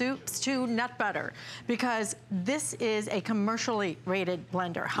from soups to nut butter, because this is a commercially rated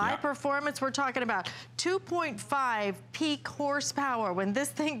blender. High performance, we're talking about 2.5 peak horsepower. When this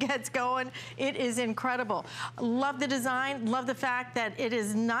thing gets going, it is incredible. Love the design, love the fact that it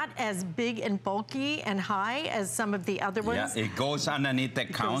is not as big and bulky and high as some of the other ones. Yeah, it goes underneath the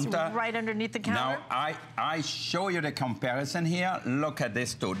counter. Right underneath the counter. Now, I show you the comparison here. Look at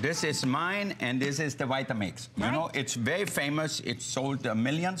this too. This is mine, and this is the Vitamix. You know, it's very famous. It's sold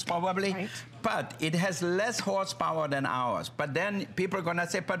millions probably. Right. But it has less horsepower than ours. But then people are gonna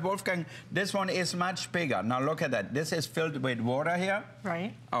say, but Wolfgang, this one is much bigger. Now look at that. This is filled with water here.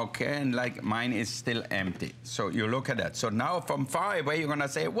 Right. Okay, and like mine is still empty. So you look at that. So now from far away, you're gonna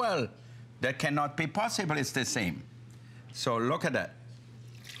say, well, that cannot be possible. It's the same. So look at that.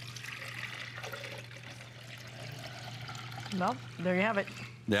 Well, there you have it.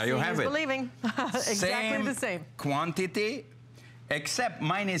 There you have it. Believing. Exactly the same. Quantity, except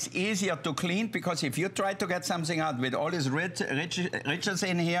mine is easier to clean because if you try to get something out with all these riches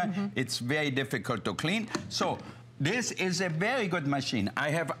in here, it's very difficult to clean. So this is a very good machine. I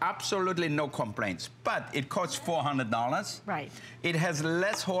have absolutely no complaints, but it costs $400. Right. It has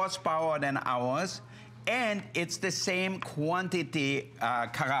less horsepower than ours, and it's the same quantity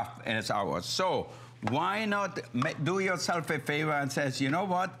carafe as ours. So why not do yourself a favor and says, you know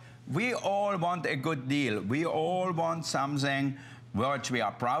what? We all want a good deal. We all want something which we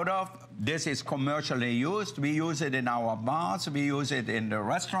are proud of. This is commercially used. We use it in our bars. We use it in the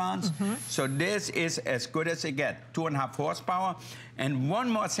restaurants. So this is as good as it gets, 2.5 horsepower. And one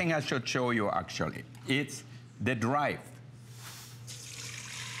more thing I should show you, actually. It's the drive.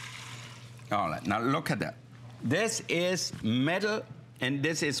 All right, now look at that. This is metal, and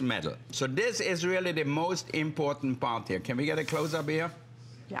this is metal. So this is really the most important part here. Can we get a close-up here?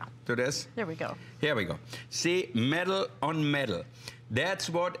 Yeah. To this? There we go. Here we go. See, metal on metal. That's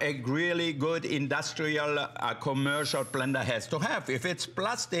what a really good industrial commercial blender has to have. If it's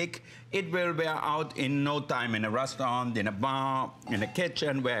plastic, it will wear out in no time in a restaurant, in a bar, in a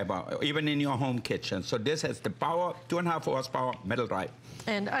kitchen, wherever, even in your home kitchen. So this has the power, 2.5 horsepower, metal drive.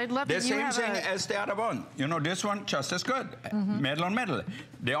 And I'd love that you have the same thing as the other one. You know, this one just as good, metal on metal.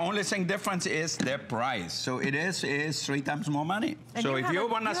 The only thing difference is the price. So it is 3 times more money. And so if you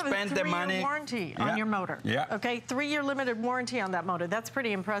want to spend the money, a 3-year warranty on your motor. Yeah. Okay, 3-year limited warranty on that motor. That's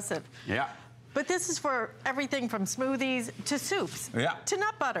pretty impressive. Yeah. But this is for everything from smoothies to soups, to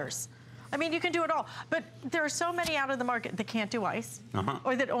nut butters. I mean, you can do it all. But there are so many out of the market that can't do ice,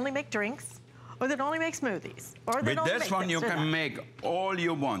 or that only make drinks, or that only make smoothies, or that only with this one, you can make all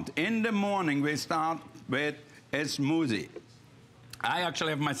you want. In the morning, we start with a smoothie. I actually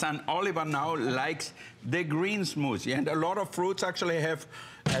have my son Oliver now likes the green smoothie, and a lot of fruits actually have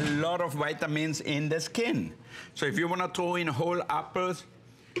a lot of vitamins in the skin. So if you want to throw in whole apples,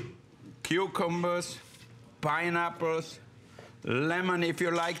 cucumbers, pineapples, lemon if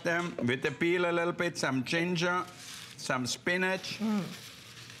you like them, with the peel a little bit, some ginger, some spinach.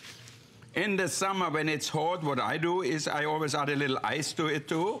 In the summer when it's hot, what I do is I always add a little ice to it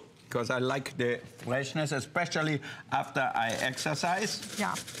too, because I like the freshness, especially after I exercise.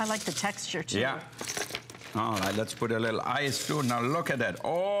 Yeah, I like the texture too. Yeah. All right, let's put a little ice too. Now look at that,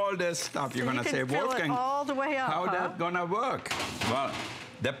 all this stuff. You're gonna say, Wolfgang, all the way up, how that gonna work? Well,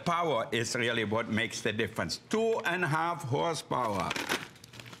 the power is really what makes the difference. 2.5 horsepower.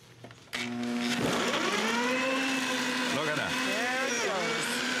 Look at that. There it goes.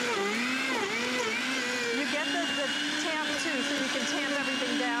 You get the tamp too, so you can tamp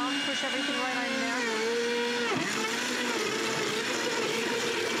everything down, push everything right on there.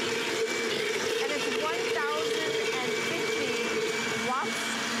 And it's 1,050 watts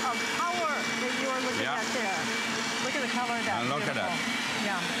of power that you are looking at there. Look at the color of that. And look at that.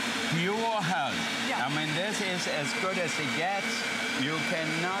 Yeah. Pure health. Yeah. I mean, this is as good as it gets. You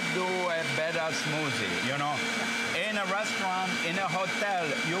cannot do a better smoothie, you know. In a restaurant, in a hotel,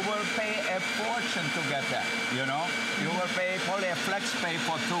 you will pay a fortune to get that, you know. You will pay probably a flex pay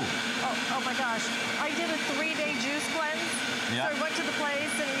for 2. Oh my gosh. I did a 3-day juice cleanse. Yeah. So I went to the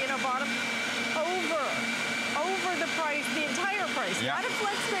place and, you know, bought them over the price, the entire price. Yeah. Not a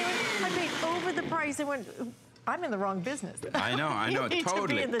flex pay. I paid over the price and went, I'm in the wrong business. I know, you need totally.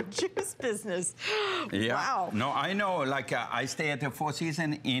 to be in the juice business. Yeah. Wow. No, I know. Like I stay at the Four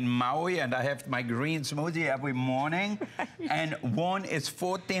Seasons in Maui, and I have my green smoothie every morning, and one is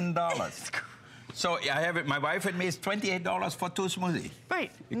 $14. So I have it. My wife and me is $28 for 2 smoothies. Right,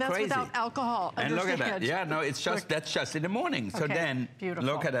 and that's crazy. without alcohol. And look at that. Yeah, no, it's just that's just in the morning. So then,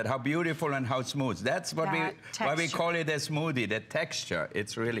 look at that, how beautiful and how smooth. That's what why we call it a smoothie. The texture,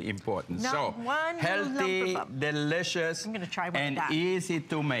 it's really important. Not so one healthy, delicious, I'm gonna try one and of that. easy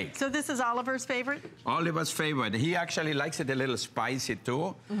to make. So this is Oliver's favorite? Oliver's favorite. He actually likes it a little spicy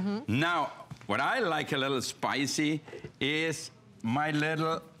too. Now, what I like a little spicy is my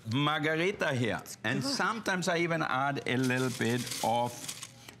little margarita here. And sometimes I even add a little bit of,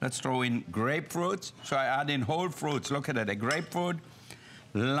 let's throw in grapefruits. So I add in whole fruits. Look at that, a grapefruit,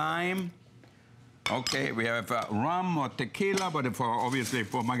 lime. Okay, we have rum or tequila, but obviously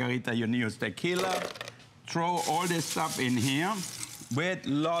for margarita you use tequila. Throw all this stuff in here with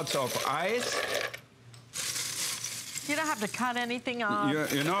lots of ice. You don't have to cut anything off.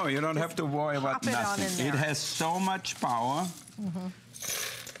 You know, you don't have to worry about nothing. It has so much power.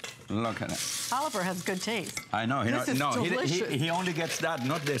 Look at it. Oliver has good taste. I know. This is delicious. He only gets that,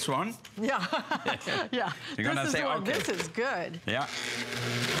 not this one. Yeah. Yeah. You're going to say, okay. This is good. Yeah.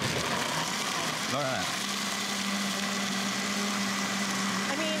 Look at that.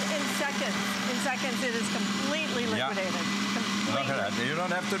 I mean, in seconds it is completely liquidated. Look at that. You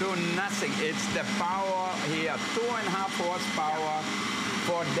don't have to do nothing. It's the power here, 2.5 horsepower.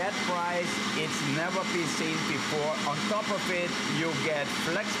 For that price, it's never been seen before. On top of it, you get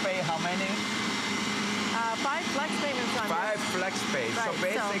flex pay. How many? 5 flex payments on 5 flex pay. Right, so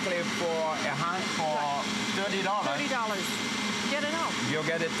basically for $30. $30. Get it home. You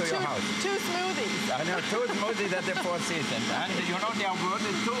get it to your house. 2 smoothies. I know, 2 smoothies at the Four Seasons. And you know they are worth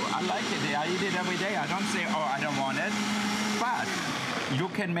it too. I like it. I eat it every day. I don't say, oh, I don't want it. But you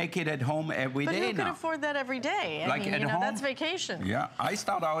can make it at home every day now. But who can afford that every day? I mean, at you know, home, that's vacation. Yeah, I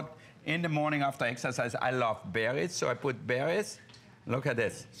start out in the morning after exercise. I love berries, so I put berries. Look at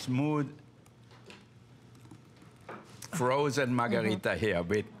this, smooth frozen margarita here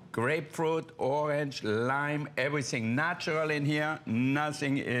with grapefruit, orange, lime, everything natural in here.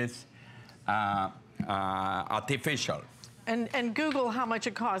 Nothing is artificial. And Google how much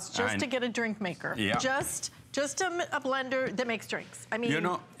it costs just to get a drink maker. Yeah. Just a blender that makes drinks. I mean, you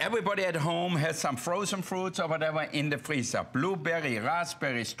know, everybody at home has some frozen fruits or whatever in the freezer. Blueberry,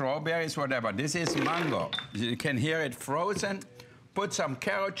 raspberry, strawberries, whatever. This is mango. You can hear it frozen. Put some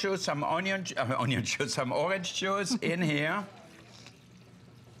carrot juice, some onion juice, some orange juice in here.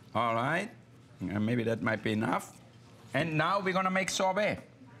 All right. Maybe that might be enough. And now we're going to make sorbet.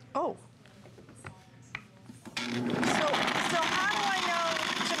 Oh. So how do I know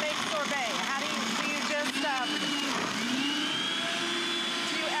to make sorbet? How do you just,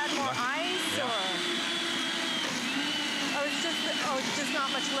 do you add more ice or it's just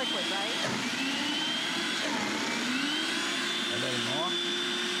not much liquid, right? A little more.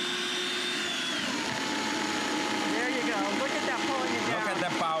 There you go. Look at that pulling it down. Look at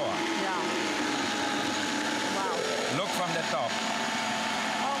the power. Yeah. Wow. Look from the top.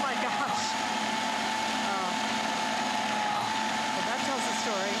 Oh my gosh. Well, that tells a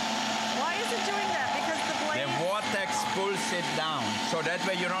story. Why is it doing that? Because the blade... The vortex pulls it down, so that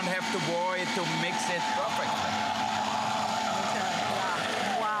way you don't have to worry to mix it perfectly. Okay.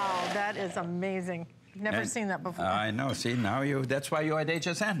 Wow, that is amazing. Never seen that before. I know. See, now that's why you're at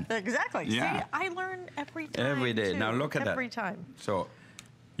HSN. Exactly. Yeah. See, I learn every time. Every day. Too. Now look at that. Every time. So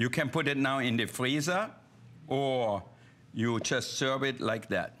you can put it now in the freezer, or you just serve it like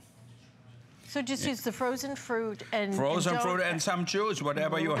that. So just use the frozen fruit and frozen fruit and some juice,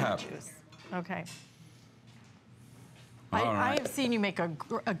 whatever you have. Juice. Okay. All I right. have seen you make a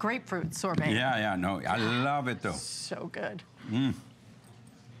grapefruit sorbet. Yeah, no, I love it though. So good.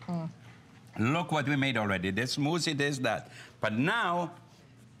 Look what we made already. This smoothie, this, that. But now,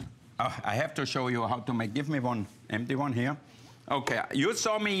 I have to show you how to make. Give me one empty one here. Okay, you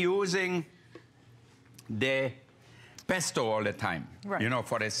saw me using the pesto all the time. Right. You know,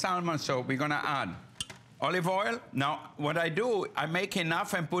 for the salmon, so we're gonna add olive oil. Now, what I do, I make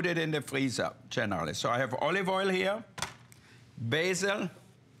enough and put it in the freezer, generally. So I have olive oil here, basil,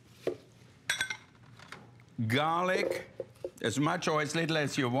 garlic, as much or as little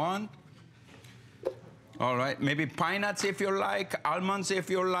as you want. All right, maybe pine nuts if you like, almonds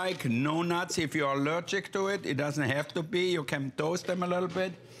if you like, no nuts if you're allergic to it. It doesn't have to be. You can toast them a little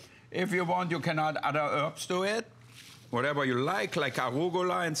bit. If you want, you can add other herbs to it, whatever you like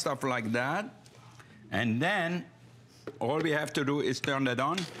arugula and stuff like that. And then all we have to do is turn that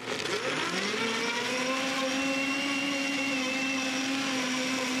on.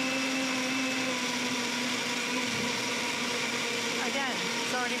 Again,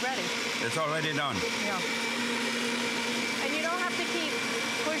 it's already ready. It's already done. Yeah. And you don't have to keep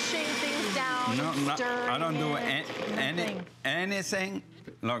pushing things down, stirring I don't do anything.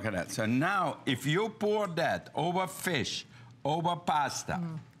 Look at that. So now, if you pour that over fish, over pasta,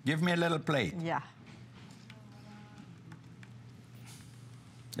 give me a little plate. Yeah.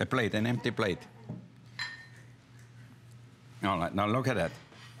 A plate, an empty plate. All right, now look at that.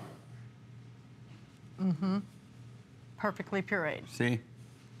 Perfectly pureed. See?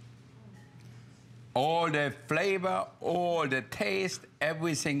 All the flavor, all the taste,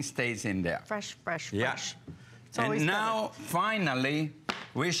 everything stays in there. Fresh, fresh, Yeah. fresh. And now, finally,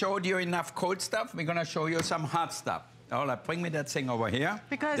 we showed you enough cold stuff. We're going to show you some hot stuff. All right, bring me that thing over here.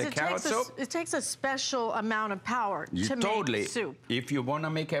 Because it takes a special amount of power to make soup. If you want to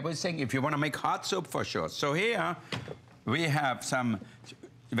make everything, if you want to make hot soup, for sure. So here, we have some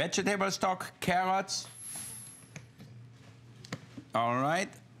vegetable stock, carrots. All right,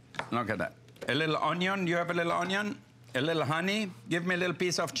 look at that. A little onion, you have a little onion? A little honey. Give me a little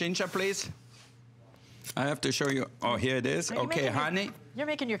piece of ginger, please. I have to show you. Oh, here it is. Okay, honey. You're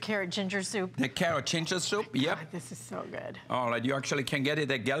making your carrot ginger soup. The carrot ginger soup, yep. God, this is so good. All right, you actually can get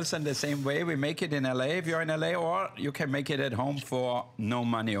it at Gelson the same way. We make it in LA if you're in LA, or you can make it at home for no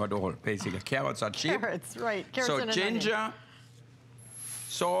money at all, basically. Carrots are cheap. Carrots, right. Carrots so and ginger,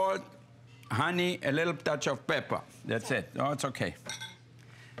 salt, honey, a little touch of pepper. That's it. Oh, it's okay.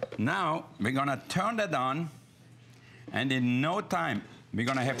 Now, we're gonna turn that on, and in no time, we're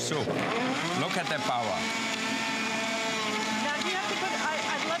gonna have soup. Look at the power. Now, do you have to put,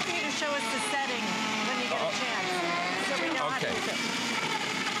 I'd love for you to show us the setting when you get a chance, so we know how to use it.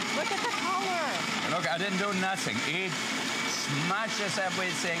 Look at the color. Look, I didn't do nothing. It smashes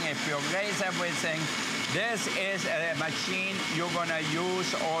everything, it purees everything. This is a machine you're gonna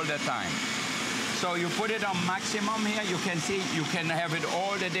use all the time. So you put it on maximum here. You can see you can have it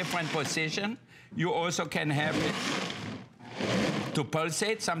all the different position. You also can have it to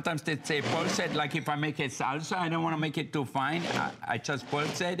pulsate. Sometimes they say pulsate, like if I make a salsa, I don't want to make it too fine. I just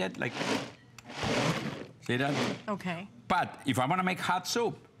pulsate it, like, see that? Okay. But if I want to make hot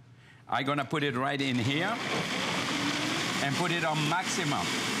soup, I'm going to put it right in here and put it on maximum.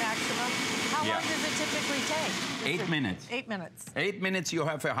 Maximum? How long does it typically take? 8 minutes. 8 minutes. 8 minutes, you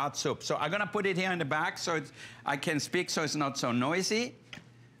have a hot soup. So I'm going to put it here in the back so I can speak so it's not so noisy.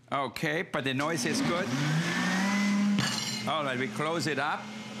 Okay, but the noise is good. All right, we close it up.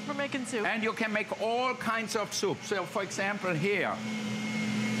 We're making soup. And you can make all kinds of soup. So, for example, here,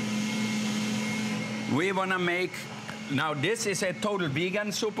 we want to make, now this is a total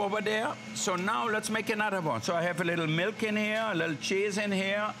vegan soup over there. So now let's make another one. So I have a little milk in here, a little cheese in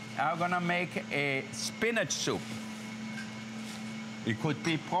here. I'm going to make a spinach soup. It could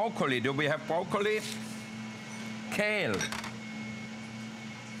be broccoli. Do we have broccoli? Kale.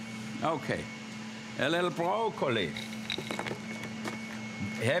 Okay. A little broccoli.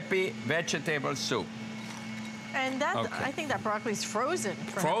 Happy vegetable soup. And that, I think that broccoli's frozen.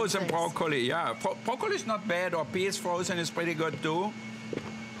 Frozen broccoli, yeah. Broccoli is not bad, or peas frozen is pretty good too.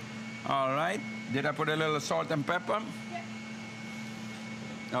 All right. Did I put a little salt and pepper?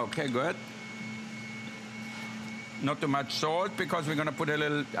 Yeah. Okay, good. Not too much salt because we're going to put a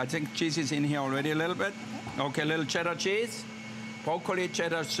little, I think cheese is in here already a little bit. Okay, a little cheddar cheese. Broccoli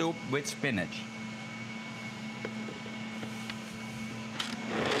cheddar soup with spinach.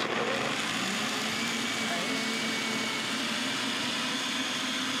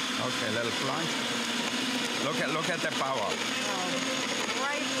 Okay, a little plunge. Look at the power.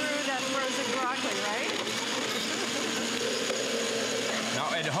 Right through that frozen broccoli, right?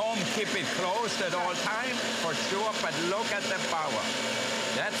 Now at home, keep it closed at all times, for sure, but look at the power.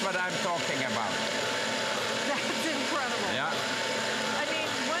 That's what I'm talking about. That's incredible. Yeah. I mean,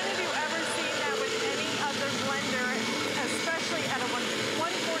 when have you ever seen that with any other blender, especially at a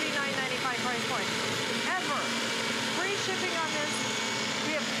 $149.95 price point? Ever. Free shipping on this.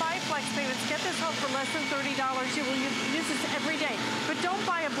 We have 5 flex payments. Get this home for less than $30. You will use this every day. But don't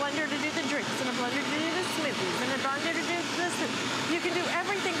buy a blender to do the drinks and a blender to do the smoothies and a blender to do this. You can do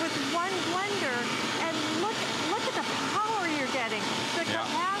everything with one blender. And look at the power you're getting, the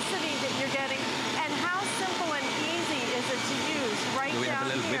capacity that you're getting, and how simple and easy is it to use right down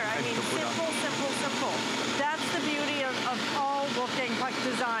here. I mean, simple. That's the beauty of all Wolfgang Puck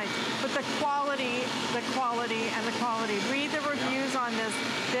designs. But the quality, and the quality. Read the reviews on this.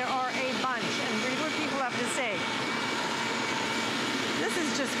 There are a bunch. And read what people have to say. This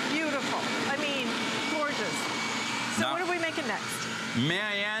is just beautiful. I mean, gorgeous. So what are we making next?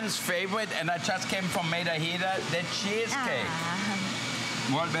 Marianne's favorite, and I just came from Medahida, the cheesecake.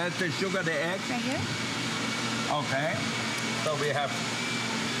 What about the sugar, the egg? Right here. Okay. So we have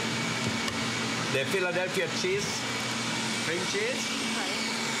the Philadelphia cheese, cream cheese,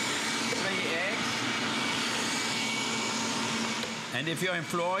 3 eggs. And if you're in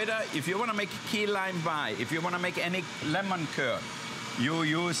Florida, if you want to make key lime pie, if you want to make any lemon curd, you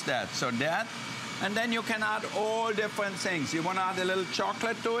use that. So that, and then you can add all different things. You want to add a little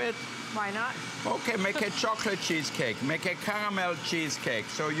chocolate to it? Why not? Okay, make a chocolate cheesecake, make a caramel cheesecake.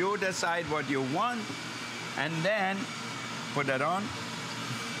 So you decide what you want, and then put that on.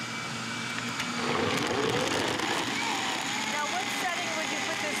 Now, what setting would you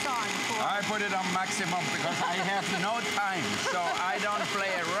put this on for? I put it on maximum because I have no time, so I don't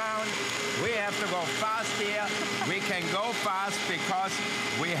play around. We have to go fast here. We can go fast because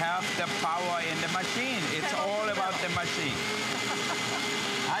we have the power in the machine. It's all about the machine.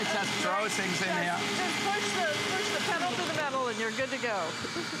 I just throw things in here. Just push the pedal to the metal and you're good to go.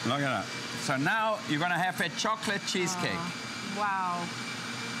 Look at that. So now you're going to have a chocolate cheesecake. Wow.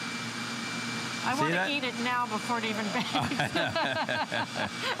 I want to eat it now before it even bakes. Stick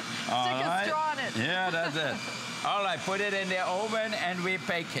a straw in it. Yeah, that's it. All right, put it in the oven and we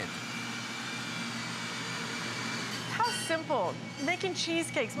bake it. How simple. Making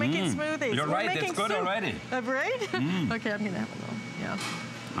cheesecakes, making smoothies. You're right, it's good already. Right? Okay, I'm going to have a little. Yeah.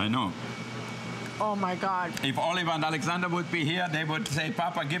 I know. Oh my God. If Oliver and Alexander would be here, they would say,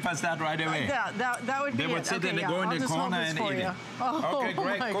 Papa, give us that right away. That would be it. They would sit in the, go in the corner and eat it. Oh, okay,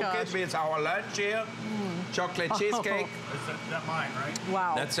 great. Cook it with our lunch here. Chocolate cheesecake. Is that mine, right?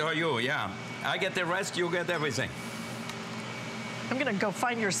 Wow. That's all you, yeah. I get the rest, you get everything. I'm gonna go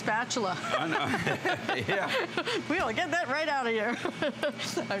find your spatula. Yeah. We'll get that right out of here.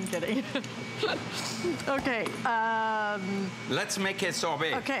 I'm kidding. Okay. Let's make a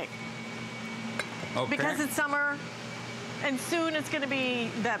sorbet. Okay. Okay. Because it's summer, and soon it's going to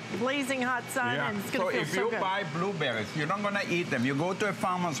be that blazing hot sun, and it's going to feel so good. So if you buy blueberries, you're not going to eat them. You go to a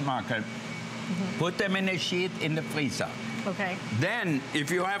farmer's market, put them in a sheet in the freezer. Okay. Then,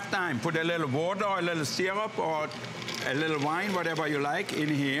 if you have time, put a little water or a little syrup or a little wine, whatever you like, in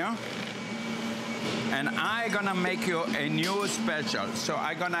here. And I'm going to make you a new special. So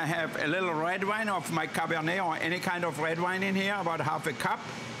I'm going to have a little red wine of my Cabernet or any kind of red wine in here, about half a cup.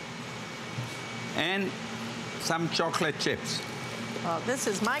 And some chocolate chips. Well, this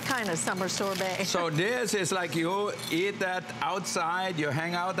is my kind of summer sorbet. So this is like you eat that outside, you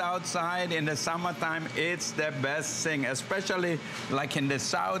hang out outside in the summertime. It's the best thing, especially like in the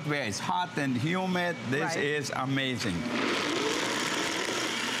south where it's hot and humid. This is amazing. Look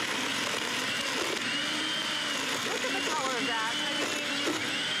at the color of that. I mean,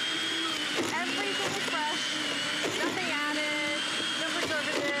 everything is fresh, nothing added, no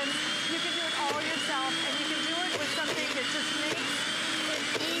preservatives. You can do it all yourself, and you can do it with something that just makes it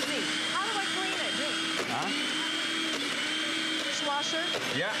easy. How do I clean it? Dishwasher?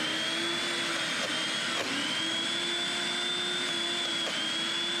 Yeah.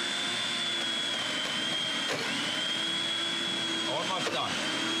 Almost done.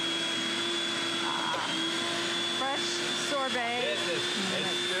 Fresh sorbet. This is a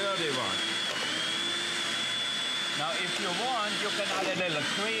sturdy one. Now, if you want, you can add a little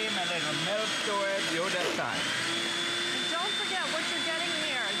cream, a little milk to it. You decide. Don't forget what you're getting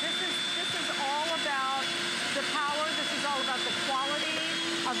here. This is all about the power. This is all about the quality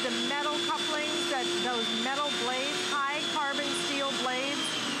of the metal couplings, those metal blades, high carbon steel blades,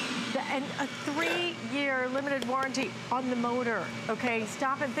 and a 3-year limited warranty on the motor. Okay,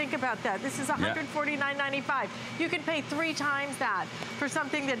 stop and think about that. This is $149.95. You can pay 3 times that for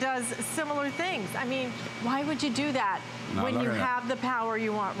something that does similar things. I mean, why would you do that when you have the power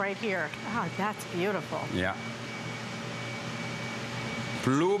you want right here? Oh, that's beautiful. Yeah.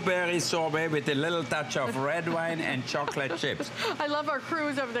 Blueberry sorbet with a little touch of red wine and chocolate chips. I love our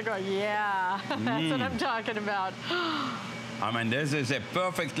crews over there going, yeah, that's what I'm talking about. I mean, this is a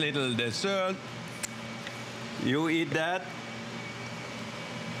perfect little dessert. You eat that.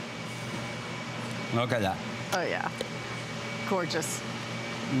 Look at that. Oh, yeah. Gorgeous.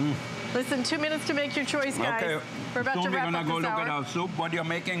 Listen, 2 minutes to make your choice, guys. Okay. We're about to wrap up We're going to go this look hour. at our soup. What you're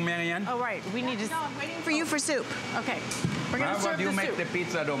making, Marianne? Oh, right. We need to... No, I'm waiting for you for soup. Okay. We're going to serve the soup. How about you make the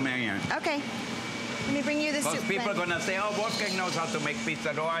pizza dough, Marianne? Okay. Let me bring you the soup. Because people are going to say, oh, Wolfgang knows how to make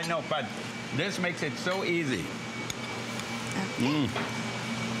pizza dough. I know, but this makes it so easy. Okay.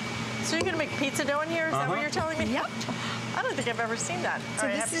 So you're going to make pizza dough in here? Is that what you're telling me? Yep. I don't think I've ever seen that. So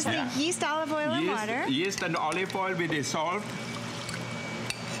this is the yeast, olive oil, and water. Yeast and olive oil we dissolved.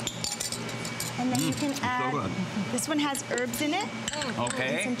 And then you can add, this one has herbs in it.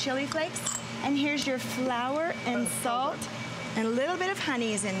 Okay. And some chili flakes. And here's your flour and salt. And a little bit of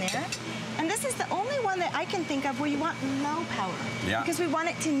honey is in there. And this is the only one that I can think of where you want low power. Yeah. Because we want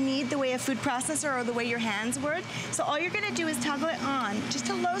it to knead the way a food processor or the way your hands would. So all you're gonna do is toggle it on just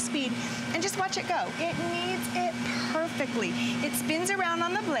to low speed and just watch it go. It kneads it perfectly. It spins around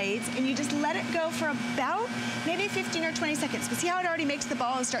on the blades and you just let it go for about maybe 15 or 20 seconds. But see how it already makes the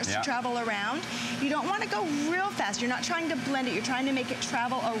ball and starts to travel around? You don't want to go real fast. You're not trying to blend it. You're trying to make it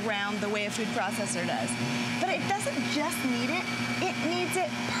travel around the way a food processor does. But it doesn't just knead it. It kneads it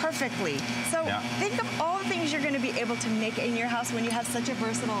perfectly. So think of all the things you're going to be able to make in your house when you have such a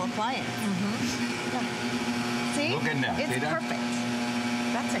versatile appliance. See? Look in there. It's perfect.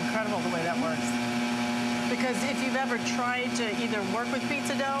 That's incredible the way that works. Because if you've ever tried to either work with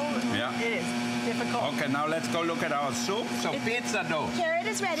pizza dough, it is difficult. Okay, now let's go look at our soup. So pizza dough. Carrot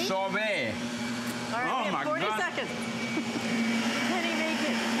is ready. Sorbet. All right, we have 40 seconds. Can he make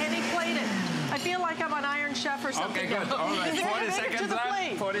it? Can he plate it? I feel like I'm on Iron Chef or something. Okay, good. All right, 40 seconds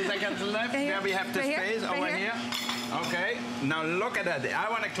left. 40 seconds left. There we have the space over here. Okay, now look at that. I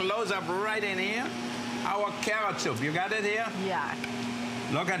want to close up right in here. Our carrot soup. You got it here? Yeah.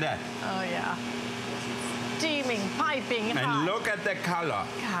 Look at that. Oh, yeah. Steaming, piping hot. And look at the color.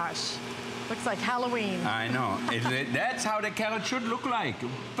 Gosh. Looks like Halloween. I know. That's how the carrot should look like.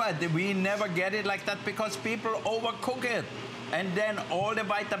 But we never get it like that because people overcook it. and then all the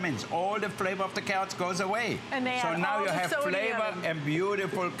vitamins, all the flavor of the carrots goes away. And they so now you have flavor and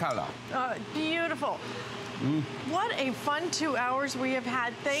beautiful color. Beautiful. What a fun 2 hours we have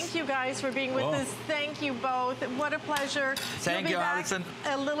had. Thank you guys for being with us. Thank you both. What a pleasure. Thank you, Allison.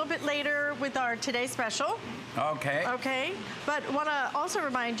 A little bit later with our Today Special. Okay. Okay. But want to also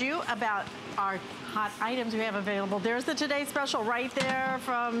remind you about our hot items we have available. There's the Today Special right there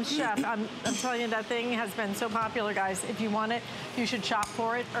from Chef. I'm telling you, that thing has been so popular, guys. If you want it, you should shop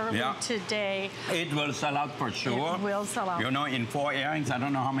for it early today. It will sell out for sure. It will sell out. You know, in 4 airings, I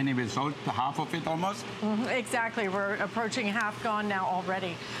don't know how many we sold, half of it almost. Exactly. We're approaching half gone now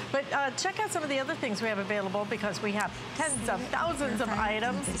already. But check out some of the other things we have available, because we have tens of thousands of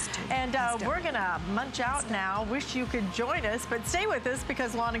items. And we're going to munch out now. Wish you could join us, but stay with us,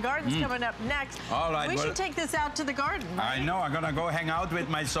 because Lawn and Garden's coming up next. All right. We should take this out to the garden, right? I know. I'm going to go hang out with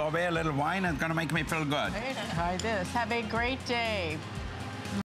my sorbet, a little wine, and it's going to make me feel good. Try this. Have a great day.